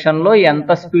డైరెక్షన్లో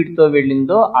ఎంత స్పీడ్తో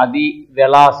వెళ్ళిందో అది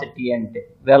వెలాసిటీ.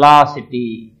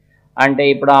 అంటే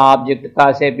ఇప్పుడు ఆ ఆబ్జెక్ట్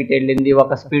కాసేపు ఇటు వెళ్ళింది,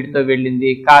 ఒక స్పీడ్తో వెళ్ళింది,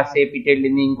 కాసేపు ఇటు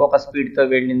వెళ్ళింది, ఇంకొక స్పీడ్తో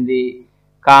వెళ్ళింది,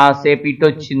 కాసేపు ఇటు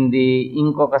వచ్చింది,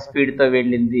 ఇంకొక స్పీడ్తో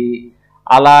వెళ్ళింది.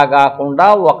 అలా కాకుండా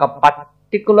ఒక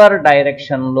పర్టికులర్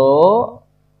డైరెక్షన్లో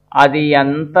అది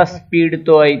ఎంత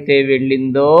స్పీడ్తో అయితే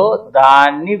వెళ్ళిందో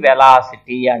దాన్ని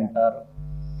వెలాసిటీ అంటారు.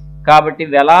 కాబట్టి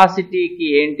వెలాసిటీకి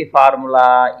ఏంటి ఫార్ములా?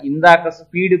 ఇందాక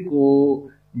స్పీడ్కు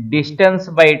డిస్టెన్స్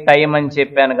బై టైం అని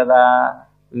చెప్పాను కదా,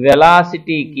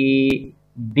 వెలాసిటీకి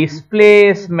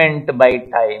displacement by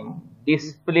time.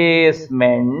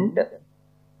 Displacement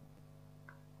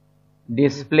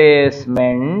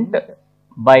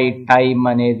by time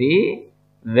అనేది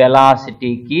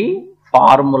వెలాసిటీకి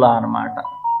ఫార్ములా అన్నమాట.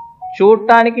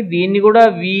 చూడటానికి దీన్ని కూడా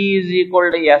v =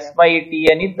 s/t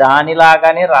అని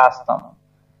దానిలాగానే రాస్తాం.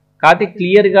 కాకపోతే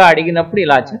క్లియర్గా అడిగినప్పుడు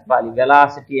ఇలా చెప్పాలి,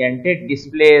 వెలాసిటీ అంటే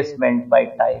డిస్ప్లేస్మెంట్ బై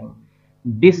టైం.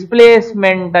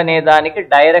 డిస్ప్లేస్మెంట్ అనే దానికి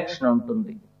డైరెక్షన్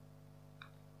ఉంటుంది.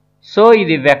 సో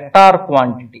ఇది వెక్టార్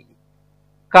క్వాంటిటీ,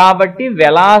 కాబట్టి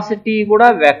వెలాసిటీ కూడా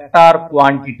వెక్టార్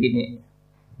క్వాంటిటీనే.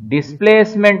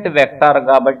 డిస్ప్లేస్మెంట్ వెక్టార్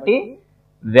కాబట్టి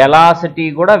వెలాసిటీ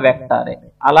కూడా వెక్టారే.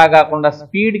 అలా కాకుండా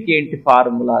స్పీడ్కి ఏంటి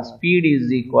formula? Speed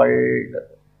 =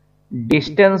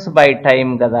 distance by time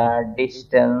కదా,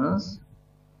 డిస్టెన్స్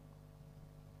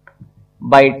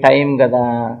బై టైం కదా.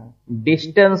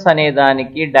 డిస్టెన్స్ అనే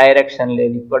దానికి డైరెక్షన్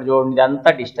లేదు. ఇక్కడ చూడండి, ఇదంతా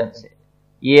డిస్టెన్సే.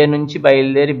 ఏ నుంచి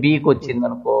బయలుదేరి బీకి వచ్చింది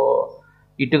అనుకో,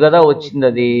 ఇటు కదా వచ్చింది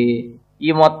అది, ఈ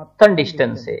మొత్తం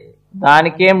డిస్టెన్సే.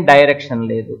 దానికేం డైరెక్షన్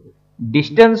లేదు.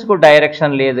 డిస్టెన్స్కు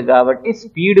డైరెక్షన్ లేదు కాబట్టి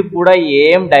స్పీడ్ కూడా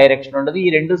ఏం డైరెక్షన్ ఉండదు. ఈ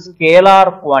రెండు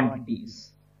స్కేలార్ క్వాంటిటీస్.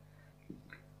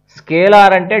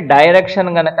 స్కేలార్ అంటే డైరెక్షన్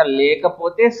గనక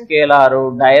లేకపోతే స్కేలారు,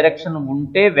 డైరెక్షన్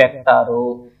ఉంటే వెక్టారు.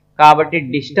 కాబట్టి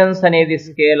డిస్టెన్స్ అనేది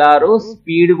స్కేలారు,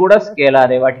 స్పీడ్ కూడా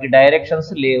స్కేలారే, వాటికి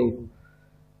డైరెక్షన్స్ లేవు.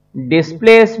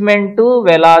 డిస్ప్లేస్మెంట్,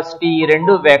 వెలాసిటీ ఈ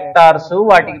రెండు వెక్టార్స్,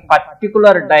 వాటికి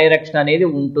పర్టికులర్ డైరెక్షన్ అనేది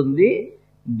ఉంటుంది.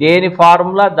 దేని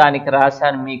ఫార్ములా దానికి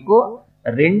రాశాను మీకు.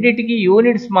 రెండిటికి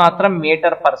యూనిట్స్ మాత్రం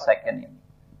metre per second,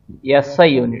 SI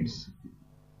units.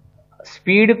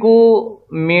 స్పీడ్కు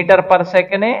metre per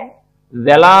సెకండే,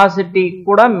 velocity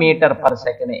కూడా మీటర్ పర్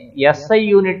సెకండే. SI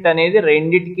యూనిట్ అనేది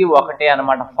రెండిటికి ఒకటే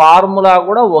అనమాట. ఫార్ములా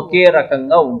కూడా ఒకే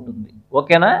రకంగా ఉంటుంది.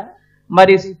 ఓకేనా?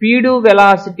 మరి స్పీడు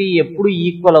వెలాసిటీ ఎప్పుడు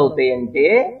ఈక్వల్ అవుతాయి అంటే,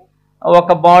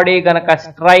 ఒక బాడీ కనుక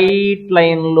స్ట్రైట్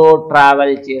లైన్లో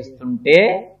ట్రావెల్ చేస్తుంటే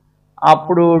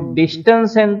అప్పుడు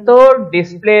డిస్టెన్స్ ఎంతో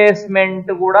డిస్ప్లేస్మెంట్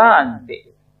కూడా అంతే,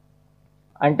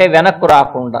 అంటే వెనక్కు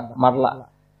రాకుండా మరలా.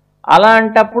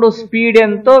 అలాంటప్పుడు స్పీడ్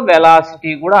ఎంతో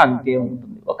వెలాసిటీ కూడా అంతే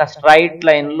ఉంటుంది. ఒక స్ట్రైట్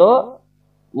లైన్లో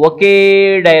ఒకే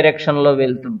డైరెక్షన్లో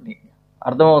వెళ్తుంటే,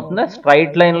 అర్థమవుతుందా?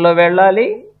 స్ట్రైట్ లైన్లో వెళ్ళాలి,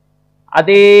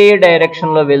 అదే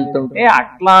డైరెక్షన్లో వెళ్తుంటే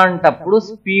అట్లాంటప్పుడు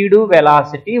స్పీడు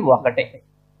వెలాసిటీ ఒకటే.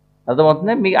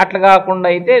 అర్థమవుతుందా? మీకు అట్లా కాకుండా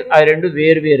అయితే అవి రెండు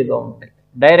వేరువేరుగా ఉంటాయి,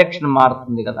 డైరెక్షన్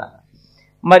మారుతుంది కదా.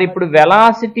 మరి ఇప్పుడు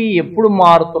వెలాసిటీ ఎప్పుడు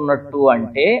మారుతున్నట్టు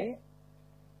అంటే,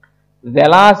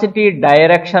 వెలాసిటీ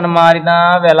డైరెక్షన్ మారినా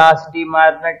వెలాసిటీ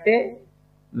మారినట్టే,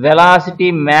 వెలాసిటీ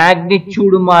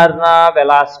మ్యాగ్నిట్యూడ్ మారినా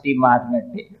వెలాసిటీ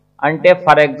మారినట్టే. అంటే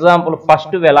for example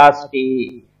first velocity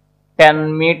 10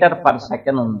 metre per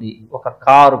second ఉంది ఒక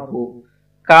కారుకు,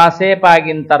 కాసేపు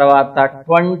ఆగిన తర్వాత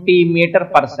 20 మీటర్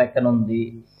పర్ సెకండ్ ఉంది.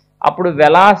 అప్పుడు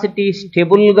వెలాసిటీ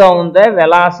స్టేబుల్గా ఉందా,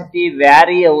 వెలాసిటీ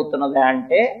వ్యారీ అవుతున్నదా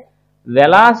అంటే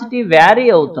వెలాసిటీ వ్యారీ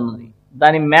అవుతున్నది.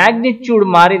 దాని మ్యాగ్నిట్యూడ్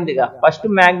మారిందిగా, ఫస్ట్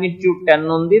మ్యాగ్నిట్యూడ్ 10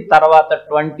 ఉంది, తర్వాత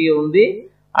 20 ఉంది.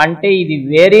 అంటే ఇది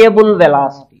వేరియబుల్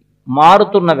వెలాసిటీ,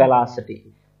 మారుతున్న వెలాసిటీ.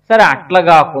 సరే, అట్లా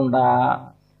కాకుండా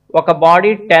ఒక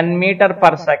బాడీ 10 మీటర్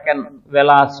పర్ సెకండ్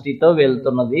వెలాసిటీతో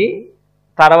వెళ్తున్నది,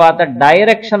 తర్వాత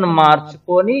డైరెక్షన్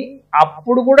మార్చుకొని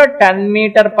అప్పుడు కూడా 10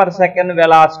 మీటర్ పర్ సెకండ్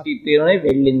వెలాసిటీతోనే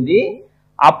వెళ్ళింది.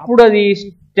 అప్పుడు అది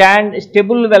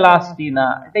స్టేబుల్ వెలాసిటీనా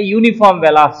అంటే యూనిఫామ్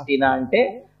వెలాసిటీనా అంటే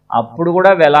అప్పుడు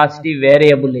కూడా వెలాసిటీ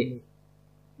వేరియబులే.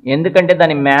 ఎందుకంటే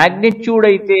దాని మ్యాగ్నిట్యూడ్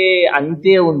అయితే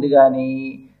అంతే ఉంది కానీ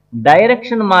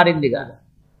డైరెక్షన్ మారిందిగా.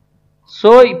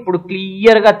 సో ఇప్పుడు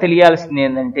క్లియర్గా తెలియాల్సింది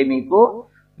ఏంటంటే మీకు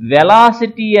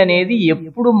వెలాసిటీ అనేది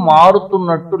ఎప్పుడు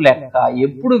మారుతున్నట్టు లెక్క,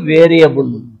 ఎప్పుడు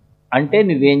వేరియబుల్. అంటే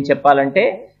నువ్వేం చెప్పాలంటే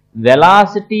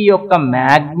వెలాసిటీ యొక్క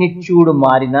మ్యాగ్నిట్యూడ్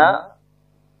మారినా,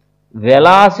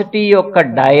 వెలాసిటీ యొక్క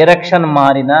డైరెక్షన్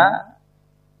మారినా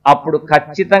అప్పుడు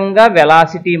ఖచ్చితంగా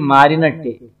వెలాసిటీ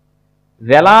మారినట్టే.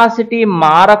 వెలాసిటీ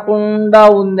మారకుండా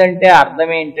ఉందంటే అర్థం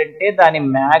ఏంటంటే దాని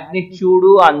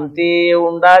మ్యాగ్నిట్యూడ్ అంతే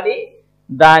ఉండాలి,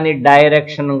 దాని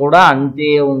డైరెక్షన్ కూడా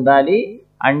అంతే ఉండాలి.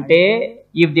 అంటే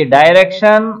if the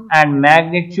direction and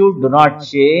magnitude do not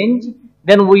change,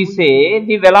 then we say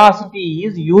the velocity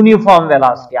is uniform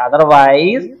velocity.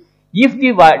 Otherwise, if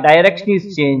the direction is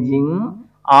changing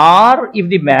or if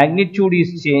the magnitude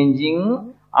is changing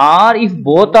or if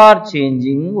both are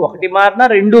changing, ఒకటి మారినా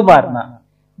రెండు మారినా,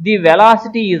 the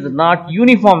velocity is not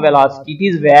uniform velocity, it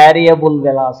is variable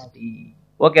velocity.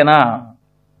 ఓకేనా?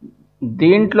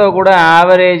 దీంట్లో కూడా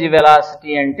average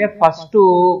velocity అంటే first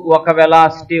ఒక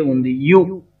velocity ఉంది u,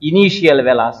 ఇనీషియల్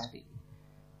వెలాసిటీ.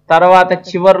 తర్వాత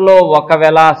చివర్లో ఒక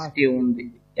వెలాసిటీ ఉంది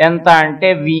ఎంత అంటే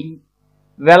v.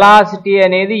 వెలాసిటీ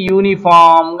అనేది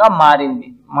యూనిఫామ్గా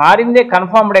మారిందే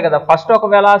కన్ఫర్మ్డే కదా. ఫస్ట్ ఒక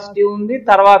వెలాసిటీ ఉంది,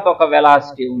 తర్వాత ఒక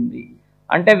వెలాసిటీ ఉంది,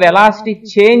 అంటే వెలాసిటీ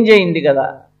చేంజ్ అయింది కదా.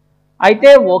 అయితే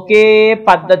ఒకే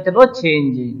పద్ధతిలో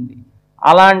చేంజ్ అయింది.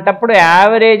 అలాంటప్పుడు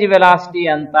యావరేజ్ వెలాసిటీ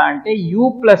ఎంత అంటే u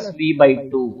ప్లస్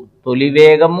v/2, తొలి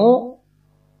వేగము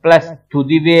ప్లస్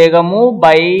తుది వేగము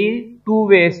బై 2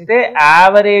 వేస్తే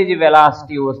యావరేజ్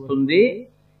వెలాసిటీ వస్తుంది.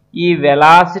 ఈ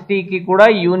వెలాసిటీకి కూడా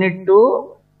యూనిట్,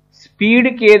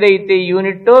 స్పీడ్కి ఏదైతే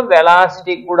యూనిట్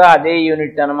వెలాసిటీకి కూడా అదే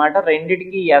యూనిట్ అనమాట.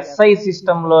 రెండిటికి SI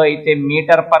సిస్టంలో అయితే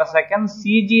మీటర్ పర్ సెకండ్,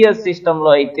 CGS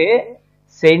సిస్టంలో అయితే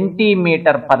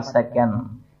centimeter per second.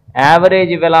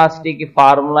 Average వెలాసిటీకి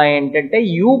formula ఏంటంటే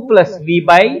u ప్లస్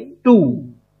v/2.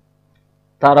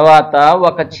 తర్వాత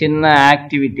ఒక చిన్న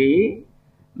activity,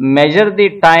 measure the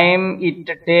time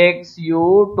it takes you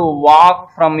to walk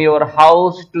from your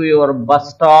house to your bus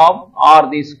stop are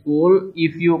the school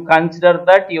if you consider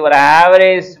that your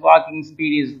average walking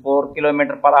speed is 4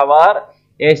 km/h.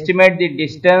 Estimate the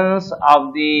distance of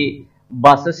the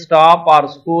bus stop are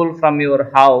school from your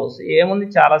house. ఏముంది,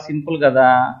 చాలా simple కదా.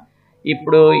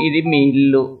 ఇప్పుడు ఇది మీ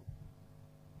ఇల్లు,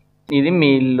 ఇది మీ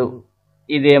ఇల్లు,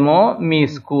 ఇదేమో మీ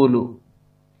school.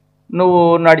 నువ్వు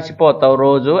నడిచిపోతావు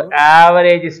రోజు.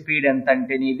 యావరేజ్ స్పీడ్ ఎంత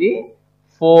అంటే నీది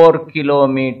 4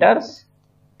 km/h.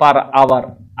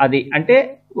 అది అంటే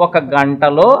ఒక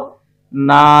గంటలో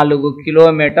 4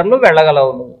 కిలోమీటర్లు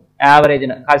వెళ్ళగలవు నువ్వు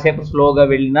యావరేజ్న. కాసేపు స్లోగా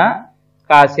వెళ్ళినా,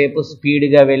 కాసేపు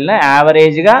స్పీడ్గా వెళ్ళినా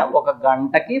యావరేజ్గా ఒక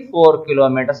గంటకి 4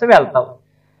 kilometers వెళ్తావు.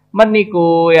 మరి నీకు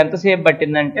ఎంతసేపు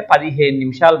పట్టిందంటే 15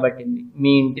 నిమిషాలు పట్టింది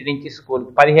మీ ఇంటి నుంచి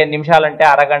స్కూల్కి. 15 నిమిషాలు అంటే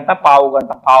అరగంట, పావు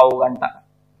గంట.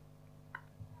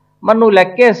 మరి నువ్వు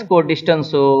లెక్కేసుకో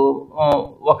డిస్టెన్సు.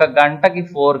 ఒక గంటకి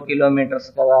 4 kilometers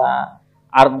కదా,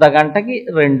 అర్ధ గంటకి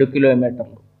 2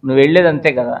 kilometers. నువ్వు వెళ్ళేది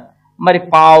అంతే కదా. మరి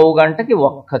పావు గంటకి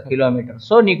 1 kilometer.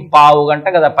 సో నీకు పావు గంట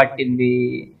కదా పట్టింది.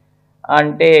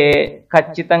 అంటే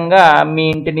ఖచ్చితంగా మీ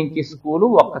ఇంటి నుంచి స్కూలు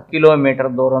 1 kilometer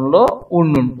దూరంలో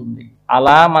ఉండుంటుంది.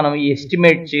 అలా మనం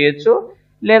ఎస్టిమేట్ చేయొచ్చు,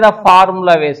 లేదా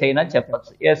ఫార్ములా వేసైనా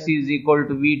చెప్పచ్చు. S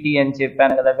 = VT అని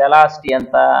చెప్పాను కదా. వెలాసిటీ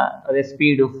ఎంత, అదే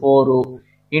స్పీడ్ 4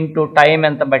 ఇంటూ టైం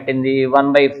ఎంత పట్టింది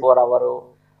 1/4 hour.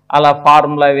 అలా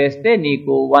ఫార్ములా వేస్తే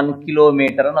నీకు 1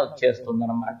 kilometer అని వచ్చేస్తుంది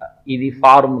అనమాట. ఇది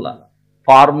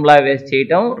ఫార్ములా వేసి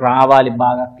చేయటం రావాలి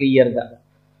బాగా క్లియర్గా.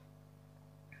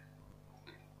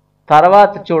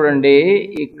 తర్వాత చూడండి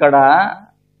ఇక్కడ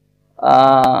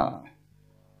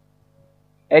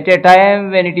at a time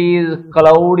when it is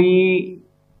cloudy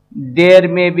there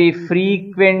may be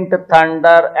frequent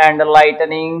thunder and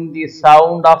lightning. The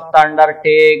sound of thunder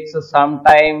takes some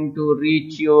time to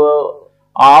reach you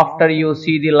after you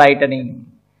see the lightning.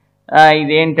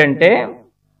 ఇదేంటంటే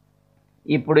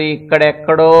ఇప్పుడు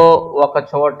ఇక్కడెక్కడో ఒక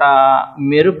చోట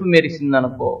మెరుపు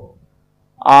మెరిసిందనుకో,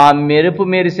 ఆ మెరుపు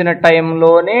మెరిసిన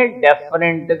టైంలోనే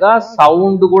డెఫినెట్గా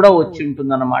సౌండ్ కూడా వచ్చి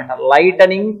ఉంటుంది అనమాట.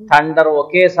 లైటనింగ్ థండర్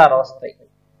ఒకేసారి వస్తాయి,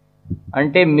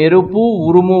 అంటే మెరుపు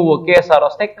ఉరుము ఒకేసారి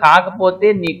వస్తాయి. కాకపోతే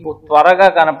నీకు త్వరగా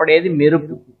కనపడేది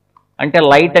మెరుపు అంటే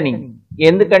లైటనింగ్.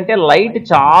 ఎందుకంటే లైట్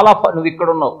చాలా, నువ్వు ఇక్కడ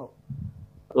ఉన్నావు,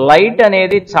 లైట్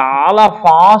అనేది చాలా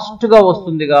ఫాస్ట్గా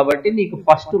వస్తుంది కాబట్టి నీకు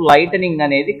ఫస్ట్ లైటనింగ్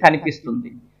అనేది కనిపిస్తుంది.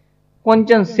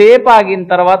 కొంచెం సేపు ఆగిన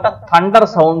తర్వాత థండర్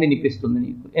సౌండ్ వినిపిస్తుంది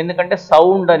నీకు, ఎందుకంటే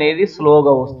సౌండ్ అనేది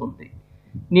స్లోగా వస్తుంది.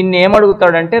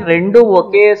 నిన్నేమడుగుతాడంటే రెండు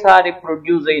ఒకేసారి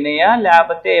ప్రొడ్యూస్ అయినాయా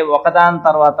లేకపోతే ఒకదాని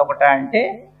తర్వాత ఒకటా అంటే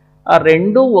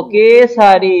రెండు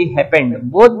ఒకేసారి happened,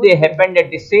 both they happened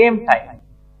at the same time,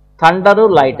 thunder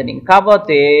lightening.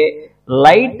 కాకపోతే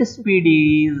light speed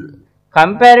is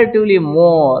comparatively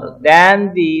more than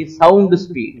the sound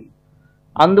speed.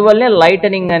 అందువల్లే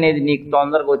లైటనింగ్ అనేది నీకు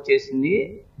తొందరగా వచ్చేసింది,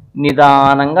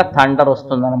 నిదానంగా థండర్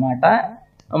వస్తుంది అనమాట.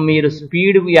 మీరు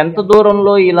స్పీడ్ ఎంత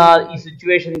దూరంలో ఇలా ఈ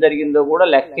సిచ్యువేషన్ జరిగిందో కూడా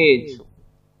లెక్కేయచ్చు.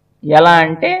 ఎలా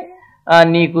అంటే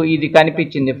నీకు ఇది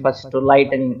కనిపించింది ఫస్ట్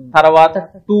లైటనింగ్, తర్వాత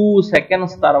 2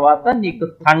 seconds తర్వాత నీకు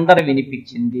థండర్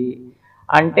వినిపించింది,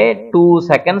 అంటే 2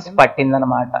 seconds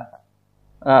పట్టిందనమాట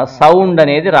సౌండ్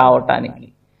అనేది రావటానికి.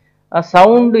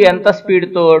 సౌండ్ ఎంత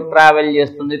స్పీడ్తో ట్రావెల్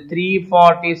చేస్తుంది?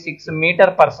 346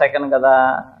 meters/second కదా,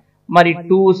 మరి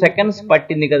 2 seconds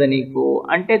పట్టింది కదా నీకు,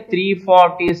 అంటే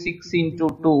 346 into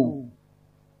 2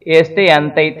 వేస్తే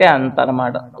ఎంత అయితే అంత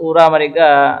అనమాట. ఊరామరిగా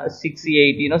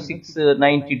 618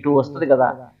 692 వస్తుంది కదా,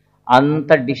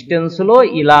 అంత డిస్టెన్స్లో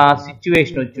ఇలా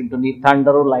సిచ్యువేషన్ వచ్చి ఉంటుంది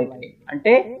థండరు లైటనింగ్.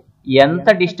 అంటే ఎంత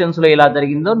డిస్టెన్స్లో ఇలా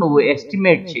జరిగిందో నువ్వు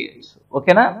ఎస్టిమేట్ చేయొచ్చు.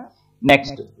 ఓకేనా?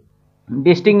 Next,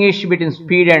 distinguish between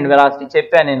speed and velocity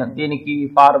చెప్పాను నేను. దీనికి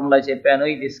ఫార్ములా చెప్పాను,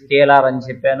 ఇది స్కేలార్ అని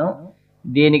చెప్పాను.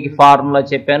 దీనికి ఫార్ములా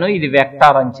చెప్పాను, ఇది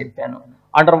వెక్టార్ అని చెప్పాను.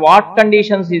 Under what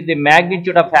conditions is the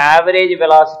magnitude of average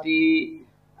velocity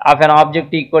of an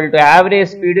object equal to average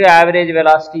speed, average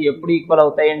velocity ఎప్పుడు ఈక్వల్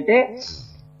అవుతాయంటే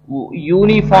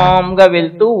యూనిఫామ్గా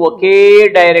వెళ్తూ ఒకే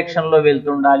డైరెక్షన్లో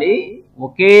వెళ్తుండాలి,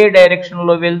 ఒకే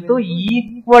డైరెక్షన్లో వెళ్తూ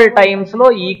ఈక్వల్ టైమ్స్లో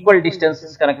ఈక్వల్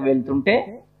డిస్టెన్సెస్ కనుక వెళ్తుంటే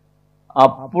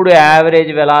అప్పుడు యావరేజ్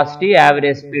వెలాసిటీ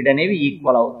యావరేజ్ స్పీడ్ అనేవి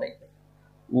ఈక్వల్ అవుతాయి.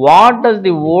 What does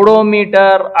the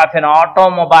odometer of N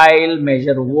automobile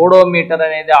measure? Odometer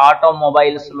అనేది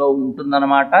ఆటోమొబైల్స్లో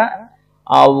ఉంటుందన్నమాట.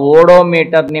 ఆ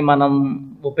ఓడోమీటర్ని మనం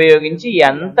ఉపయోగించి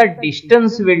ఎంత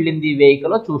డిస్టెన్స్ వెళ్ళింది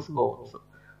వెహికల్ చూసుకోవచ్చు.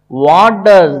 What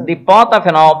does the path of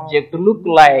an object look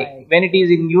like when it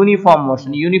is in uniform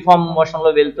motion? Uniform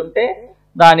మోషన్లో వెళ్తుంటే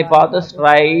దాని పాత్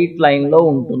స్ట్రైట్ లైన్లో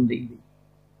ఉంటుంది.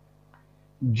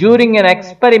 During an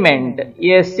experiment,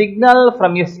 a signal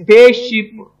from a spaceship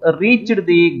reached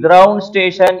the ground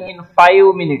station in 5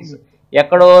 minutes.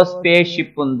 ఎక్కడో space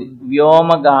ship ఉంది,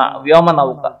 వ్యోమ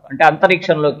నౌక అంటే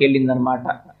అంతరిక్షంలోకి వెళ్ళింది అనమాట.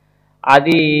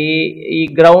 అది ఈ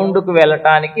గ్రౌండ్కు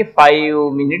వెళ్ళటానికి 5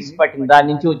 minutes పట్టింది, దాని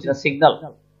నుంచి వచ్చిన signal.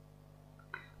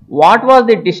 What was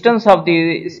the distance of the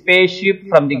space ship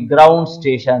from the ground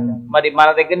station? మరి మన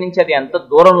దగ్గర నుంచి అది ఎంత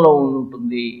దూరంలో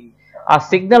ఉంటుంది? ఆ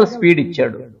సిగ్నల్ స్పీడ్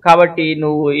ఇచ్చాడు కాబట్టి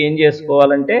నువ్వు ఏం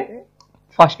చేసుకోవాలంటే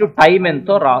ఫస్ట్ టైం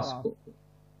ఎంతో రాసుకో.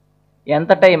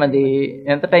 ఎంత టైం, అది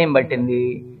ఎంత టైం పట్టింది?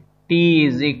 T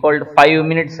 = 5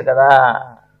 minutes కదా.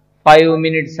 5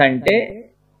 minutes అంటే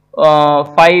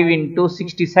 5 into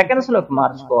 60 secondsలోకి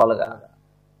మార్చుకోవాలిగా.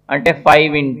 అంటే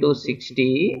 5 into 60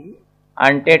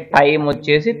 అంటే టైం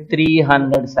వచ్చేసి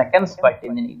 300 seconds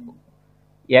పట్టింది నీకు.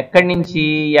 ఎక్కడి నుంచి?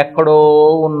 ఎక్కడో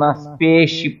ఉన్న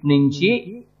స్పేస్ షిప్ నుంచి,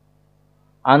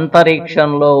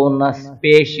 అంతరిక్షంలో ఉన్న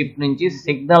స్పేస్ షిప్ నుంచి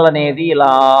సిగ్నల్ అనేది ఇలా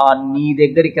నీ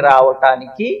దగ్గరికి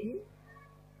రావటానికి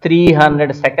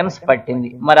 300 seconds పట్టింది.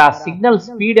 మరి ఆ సిగ్నల్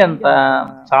స్పీడ్ ఎంత?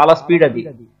 చాలా స్పీడ్ అది,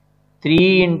 3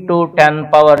 into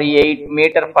 10⁸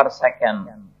 meter/second.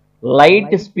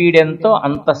 లైట్ స్పీడ్ ఎంతో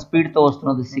అంత స్పీడ్తో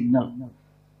వస్తున్నది సిగ్నల్.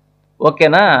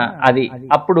 ఓకేనా? అది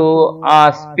అప్పుడు ఆ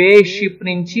స్పేస్ షిప్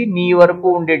నుంచి నీ వరకు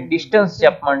ఉండే డిస్టెన్స్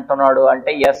చెప్పమంటున్నాడు,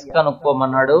 అంటే ఎస్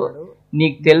కనుక్కోమన్నాడు.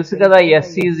 నీకు తెలుసు కదా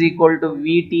S =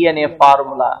 VT అనే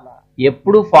ఫార్ములా.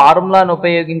 ఎప్పుడు ఫార్ములాను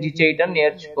ఉపయోగించి చేయటం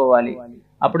నేర్చుకోవాలి.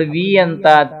 అప్పుడు V ఎంత?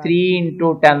 3 into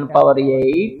 10⁸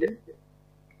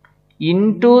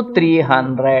 into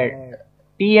 300.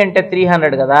 T అంటే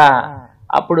 300 కదా,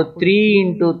 అప్పుడు 3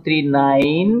 into 3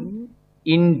 9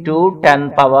 into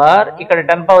 10 ఇక్కడ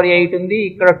 10⁸ ఉంది,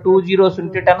 ఇక్కడ 2 zeros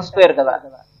ఉంటే 10² కదా,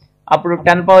 అప్పుడు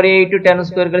 10⁸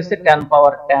 10² కలిస్తే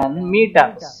 10⁻10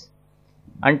 meters.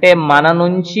 అంటే మన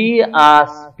నుంచి ఆ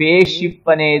స్పేస్ షిప్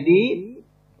అనేది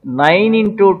 9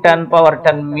 ×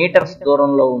 10⁻10 మీటర్స్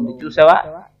దూరంలో ఉంది. చూసావా?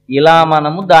 ఇలా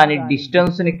మనము దాని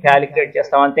డిస్టెన్స్ ని క్యాలిక్యులేట్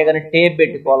చేస్తాం. అంతేగాని టేప్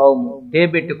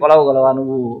పెట్టి కొలవగలవా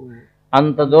నువ్వు?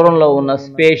 అంత దూరంలో ఉన్న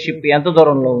స్పేస్ షిప్ ఎంత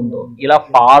దూరంలో ఉందో ఇలా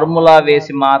ఫార్ములా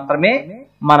వేసి మాత్రమే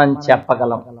మనం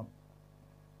చెప్పగలం.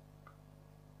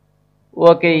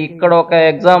 ఓకే, ఇక్కడ ఒక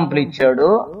ఎగ్జాంపుల్ ఇచ్చాడు.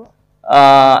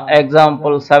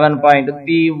 Example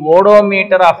 7.3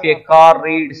 odometer of A car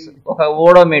reads. ఒక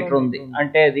ఓడోమీటర్ ఉంది,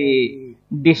 అంటే అది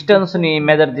డిస్టెన్స్ ని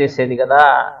మెజర్ చేసేది కదా.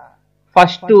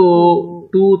 ఫస్ట్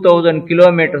 2000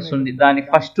 కిలోమీటర్స్ ఉంది దాని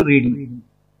ఫస్ట్ రీడింగ్.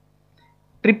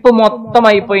 ట్రిప్ మొత్తం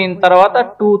అయిపోయిన తర్వాత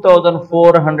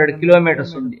 2400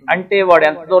 కిలోమీటర్స్ ఉంది. అంటే వాడు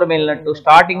ఎంత దూరం వెళ్ళినట్టు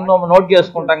స్టార్టింగ్ లో నోట్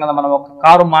చేసుకుంటాం కదా. మనం ఒక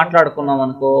కారు మాట్లాడుకున్నాం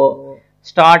అనుకో,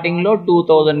 స్టార్టింగ్ లో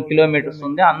 2000 కిలోమీటర్స్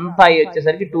ఉంది, అంతా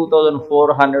వచ్చేసరికి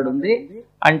 2400 ఉంది.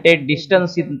 అంటే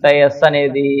డిస్టెన్స్ ఇంత ఎస్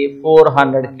అనేది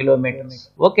 400 కిలోమీటర్స్.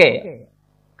 ఓకే,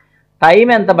 టైం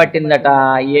ఎంత పట్టిందట?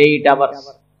 8 అవర్స్.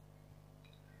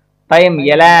 టైం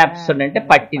ఎలాప్స్డ్ అంటే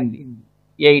పట్టింది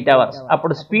 8 అవర్స్.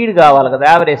 అప్పుడు స్పీడ్ కావాలి కదా,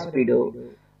 average speed.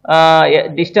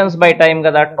 Distance by time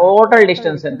కదా. టోటల్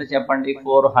డిస్టెన్స్ ఎంత చెప్పండి?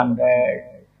 400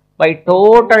 బై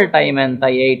టోటల్ టైం ఎంత?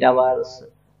 8 అవర్స్.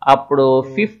 అప్పుడు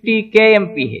 50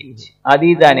 kmph. అది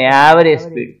దాని యావరేజ్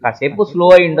స్పీడ్. కాసేపు స్లో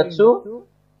అయి ఉండొచ్చు,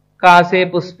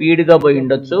 కాసేపు స్పీడ్ గా పోయి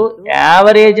ఉండొచ్చు.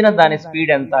 యావరేజ్ దాని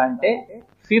స్పీడ్ ఎంత అంటే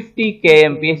 50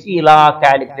 kmph. ఇలా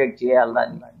క్యాలిక్యులేట్ చేయాలి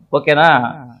దాన్ని. ఓకేనా?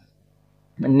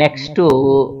 నెక్స్ట్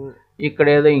ఇక్కడ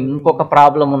ఏదో ఇంకొక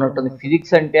ప్రాబ్లం ఉన్నట్టుంది.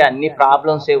 ఫిజిక్స్ అంటే అన్ని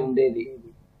ప్రాబ్లమ్స్ ఏ ఉండేది.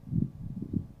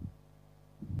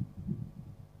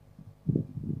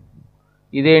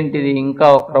 ఇదేంటిది? ఇంకా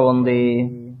ఒక ఉంది.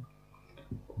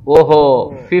 ఓహో,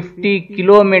 50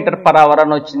 km/h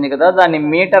అని వచ్చింది కదా. దాన్ని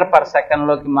మీటర్/సెకండ్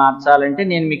లోకి మార్చాలంటే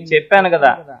నేను మీకు చెప్పాను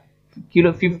కదా,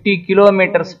 50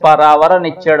 km/h అని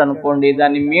ఇచ్చాడు అనుకోండి,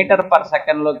 దాన్ని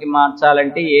మీటర్/సెకండ్ లోకి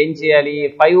మార్చాలంటే ఏం చేయాలి?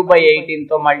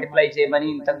 5/18తో మల్టిప్లై చేయమని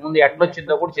ఇంతకుముందు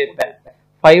ఎట్లొచ్చిందో కూడా చెప్పాను.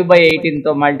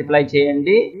 5/18తో మల్టిప్లై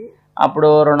చేయండి, అప్పుడు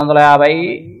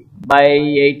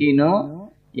 250/18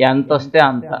 ఎంత వస్తే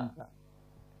అంత,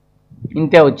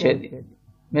 ఇంతే వచ్చేది.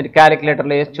 మీరు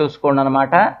క్యాలిక్యులేటర్లో వేసి చూసుకోండి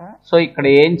అనమాట. సో ఇక్కడ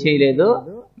ఏం చేయలేదు,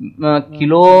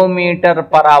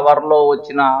 km/h లో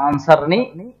వచ్చిన ఆన్సర్ ని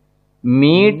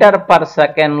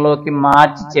మీటర్/సెకండ్ లోకి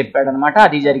మార్చి చెప్పాడు అనమాట.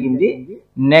 అది జరిగింది.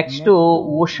 Next,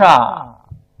 Usha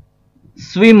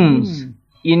SVIMS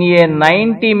in a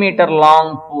 90 metre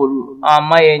long pool. ఆ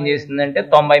అమ్మాయి ఏం చేసిందంటే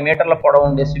 90 మీటర్ల పొడవు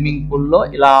ఉండే స్విమ్మింగ్ పూల్ లో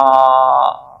ఇలా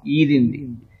ఈదింది.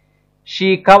 She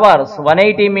covers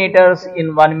 180 meters in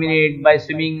 1 minute by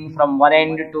swimming from one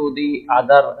end to the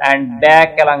other and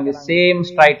back along the same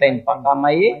straight line.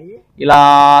 అమ్మాయి ఇలా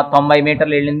 90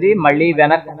 మీటర్లు వెళ్ళింది, మళ్ళీ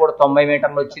వెనక్కి కూడా 90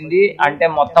 మీటర్లు వచ్చింది. అంటే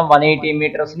మొత్తం 180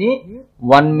 మీటర్స్ ని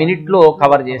 1 minute లో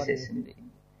కవర్ చేసేసింది.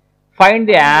 Find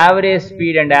the average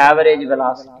speed and average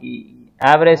velocity.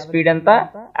 Average speed ఎంత,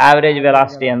 యావరేజ్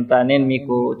వెలాసిటీ ఎంత నేను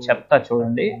మీకు చెప్తా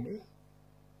చూడండి.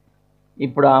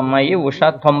 ఇప్పుడు ఆ అమ్మాయి ఉషా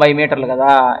 90 మీటర్లు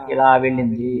కదా ఇలా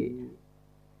వెళ్ళింది.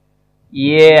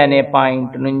 ఏ అనే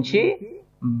పాయింట్ నుంచి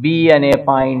బి అనే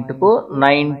పాయింట్ కు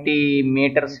 90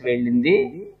 మీటర్స్ వెళ్ళింది.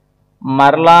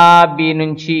 మరలా బి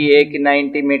నుంచి ఏకి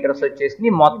 90 మీటర్స్ వచ్చేసింది.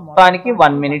 మొత్తానికి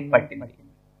 1 minute పట్టింది.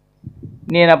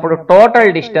 నేను అప్పుడు టోటల్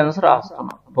డిస్టెన్స్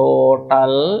రాస్తున్నా.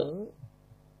 Total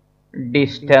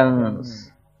distance.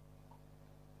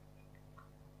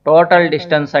 టోటల్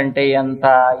డిస్టెన్స్ అంటే ఎంత?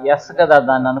 ఎస్ కదా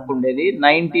దాన్ని అనుకుండేది.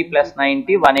 90 +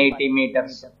 90 180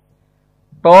 మీటర్స్.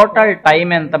 టోటల్ టైం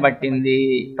ఎంత పట్టింది?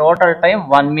 టోటల్ టైం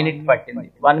 1 minute పట్టింది.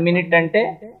 1 minute అంటే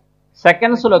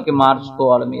సెకండ్స్ లోకి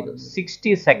మార్చుకోవాలి మీరు.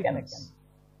 60 seconds.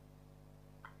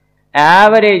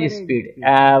 Average speed.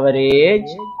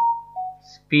 Average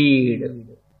speed.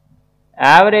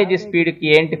 Average speed కి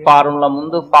ఏంటి ఫార్ములా?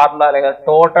 ముందు ఫార్ములా లేదా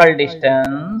total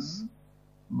distance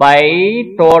by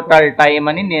total time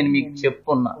అని నేను మీకు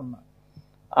చెప్పున్నా.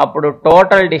 అప్పుడు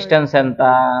టోటల్ డిస్టెన్స్ ఎంత?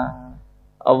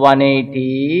 180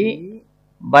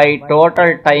 బై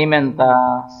టోటల్ టైం ఎంత?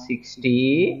 60.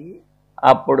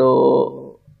 అప్పుడు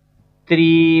 3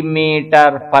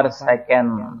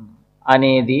 మీటర్/సెకండ్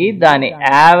అనేది దాని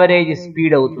యావరేజ్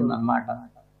స్పీడ్ అవుతుంది అన్నమాట.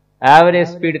 యావరేజ్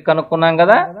స్పీడ్ కనుక్కున్నాం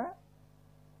కదా.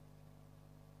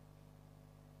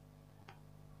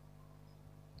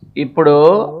 ఇప్పుడు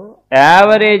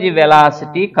యావరేజ్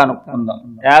వెలాసిటీ కనుక్కుందాం.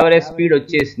 యావరేజ్ స్పీడ్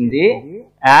వచ్చేసింది.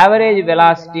 యావరేజ్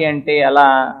వెలాసిటీ అంటే ఎలా?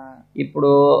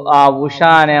 ఇప్పుడు ఆ ఉషా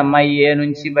అనే అమ్మాయి ఏ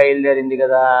నుంచి బయలుదేరింది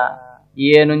కదా,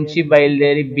 ఏ నుంచి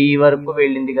బయలుదేరి బి వరకు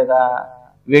వెళ్ళింది కదా.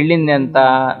 వెళ్ళింది ఎంత?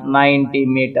 90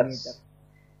 మీటర్స్.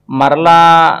 మరలా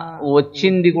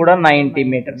వచ్చింది కూడా 90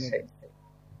 మీటర్స్.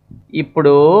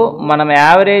 ఇప్పుడు మనం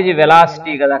యావరేజ్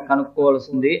వెలాసిటీ కదా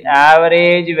కనుక్కోవాల్సింది.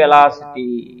 యావరేజ్ వెలాసిటీ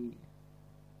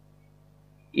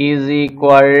ఈజ్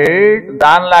ఈక్వల్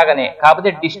దానిలాగానే, కాకపోతే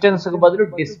డిస్టెన్స్ కు బదులు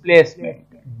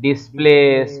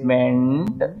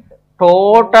డిస్ప్లేస్మెంట్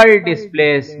టోటల్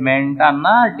డిస్ప్లేస్మెంట్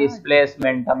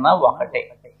అన్న ఒకటే.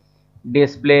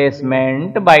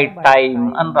 డిస్ప్లేస్మెంట్ బై టైం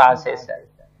అని రాసేసారు.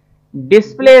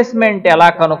 డిస్ప్లేస్మెంట్ ఎలా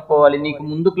కనుక్కోవాలి నీకు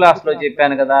ముందు క్లాస్ లో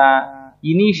చెప్పాను కదా.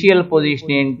 ఇనీషియల్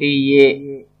పొజిషన్ ఏంటి ఏ,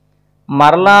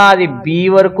 మరలా అది బి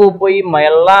వరకు పోయి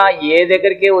మళ్ళా ఏ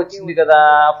దగ్గరికే వచ్చింది కదా.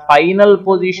 ఫైనల్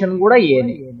పొజిషన్ కూడా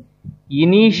ఏనే.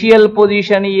 ఇనీషియల్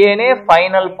పొజిషన్ ఏనే,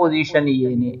 ఫైనల్ పొజిషన్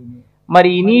ఏనే. మరి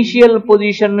ఇనీషియల్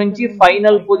పొజిషన్ నుంచి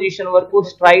ఫైనల్ పొజిషన్ వరకు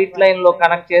స్ట్రైట్ లైన్ లో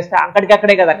కనెక్ట్ చేస్తే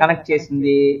అక్కడికక్కడే కదా కనెక్ట్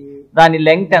చేసింది. దాని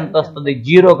లెంగ్త్ ఎంత వస్తుంది?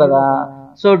 0 కదా.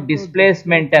 సో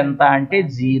డిస్ప్లేస్మెంట్ ఎంత అంటే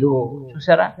 0.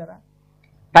 చూసారా?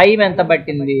 టైం ఎంత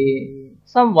పట్టింది?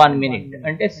 సమ్ 1 minute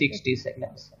అంటే 60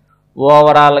 seconds.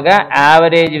 ఓవరాల్ గా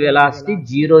యావరేజ్ వెలాసిటీ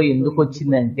 0 ఎందుకు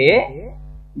వచ్చిందంటే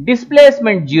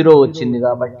డిస్ప్లేస్మెంట్ 0 వచ్చింది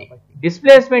కాబట్టి.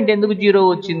 డిస్ప్లేస్మెంట్ ఎందుకు 0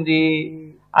 వచ్చింది?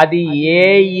 అది ఏ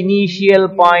ఇనీషియల్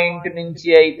పాయింట్ నుంచి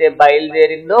అయితే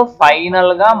బయలుదేరిందో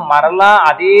ఫైనల్ గా మరలా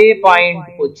అదే పాయింట్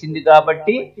వచ్చింది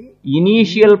కాబట్టి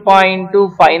ఇనీషియల్ పాయింట్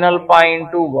ఫైనల్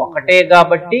పాయింట్ ఒకటే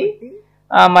కాబట్టి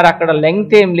మరి అక్కడ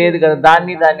లెంగ్త్ ఏం లేదు కదా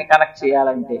దాన్ని కనెక్ట్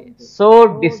చేయాలంటే. సో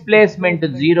డిస్ప్లేస్మెంట్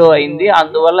 0 అయింది,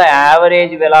 అందువల్ల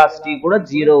యావరేజ్ వెలాసిటీ కూడా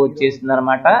 0 వచ్చేసింది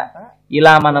అనమాట.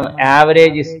 ఇలా మనం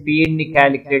యావరేజ్ స్పీడ్ ని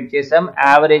క్యాలిక్యులేట్ చేసాం,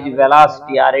 యావరేజ్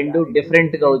వెలాసిటీ. ఆ రెండు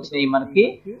డిఫరెంట్ గా వచ్చినాయి మనకి.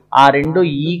 ఆ రెండు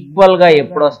ఈక్వల్ గా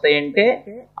ఎప్పుడు వస్తాయంటే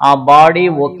ఆ బాడీ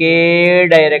ఒకే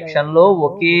డైరెక్షన్ లో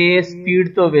ఒకే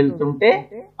స్పీడ్ తో వెళ్తుంటే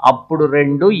అప్పుడు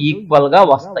రెండు ఈక్వల్ గా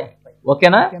వస్తాయి.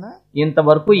 ఓకేనా?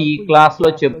 ఇంతవరకు ఈ క్లాస్ లో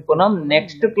చెప్పుకున్నాం.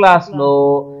 నెక్స్ట్ క్లాస్ లో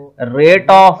rate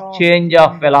of change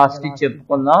of velocity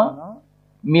చెప్పుకుందాం.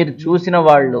 మీరు చూసిన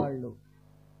వాళ్ళు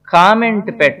కామెంట్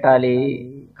పెట్టాలి,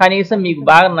 కనీసం మీకు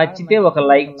బాగా నచ్చితే ఒక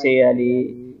లైక్ చేయాలి.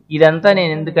 ఇదంతా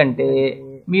నేను ఎందుకంటే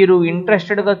మీరు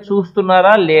ఇంట్రెస్టెడ్ గా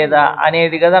చూస్తున్నారా లేదా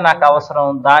అనేది కదా నాకు అవసరం.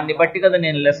 దాన్ని బట్టి కదా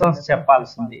నేను లెసన్స్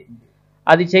చెప్పాల్సింది.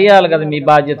 అది చేయాలి కదా, మీ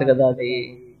బాధ్యత కదా అది.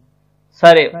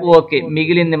 సరే, ఓకే,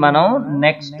 మిగిలింది మనం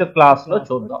నెక్స్ట్ క్లాస్ లో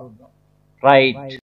చూద్దాం. రైట్.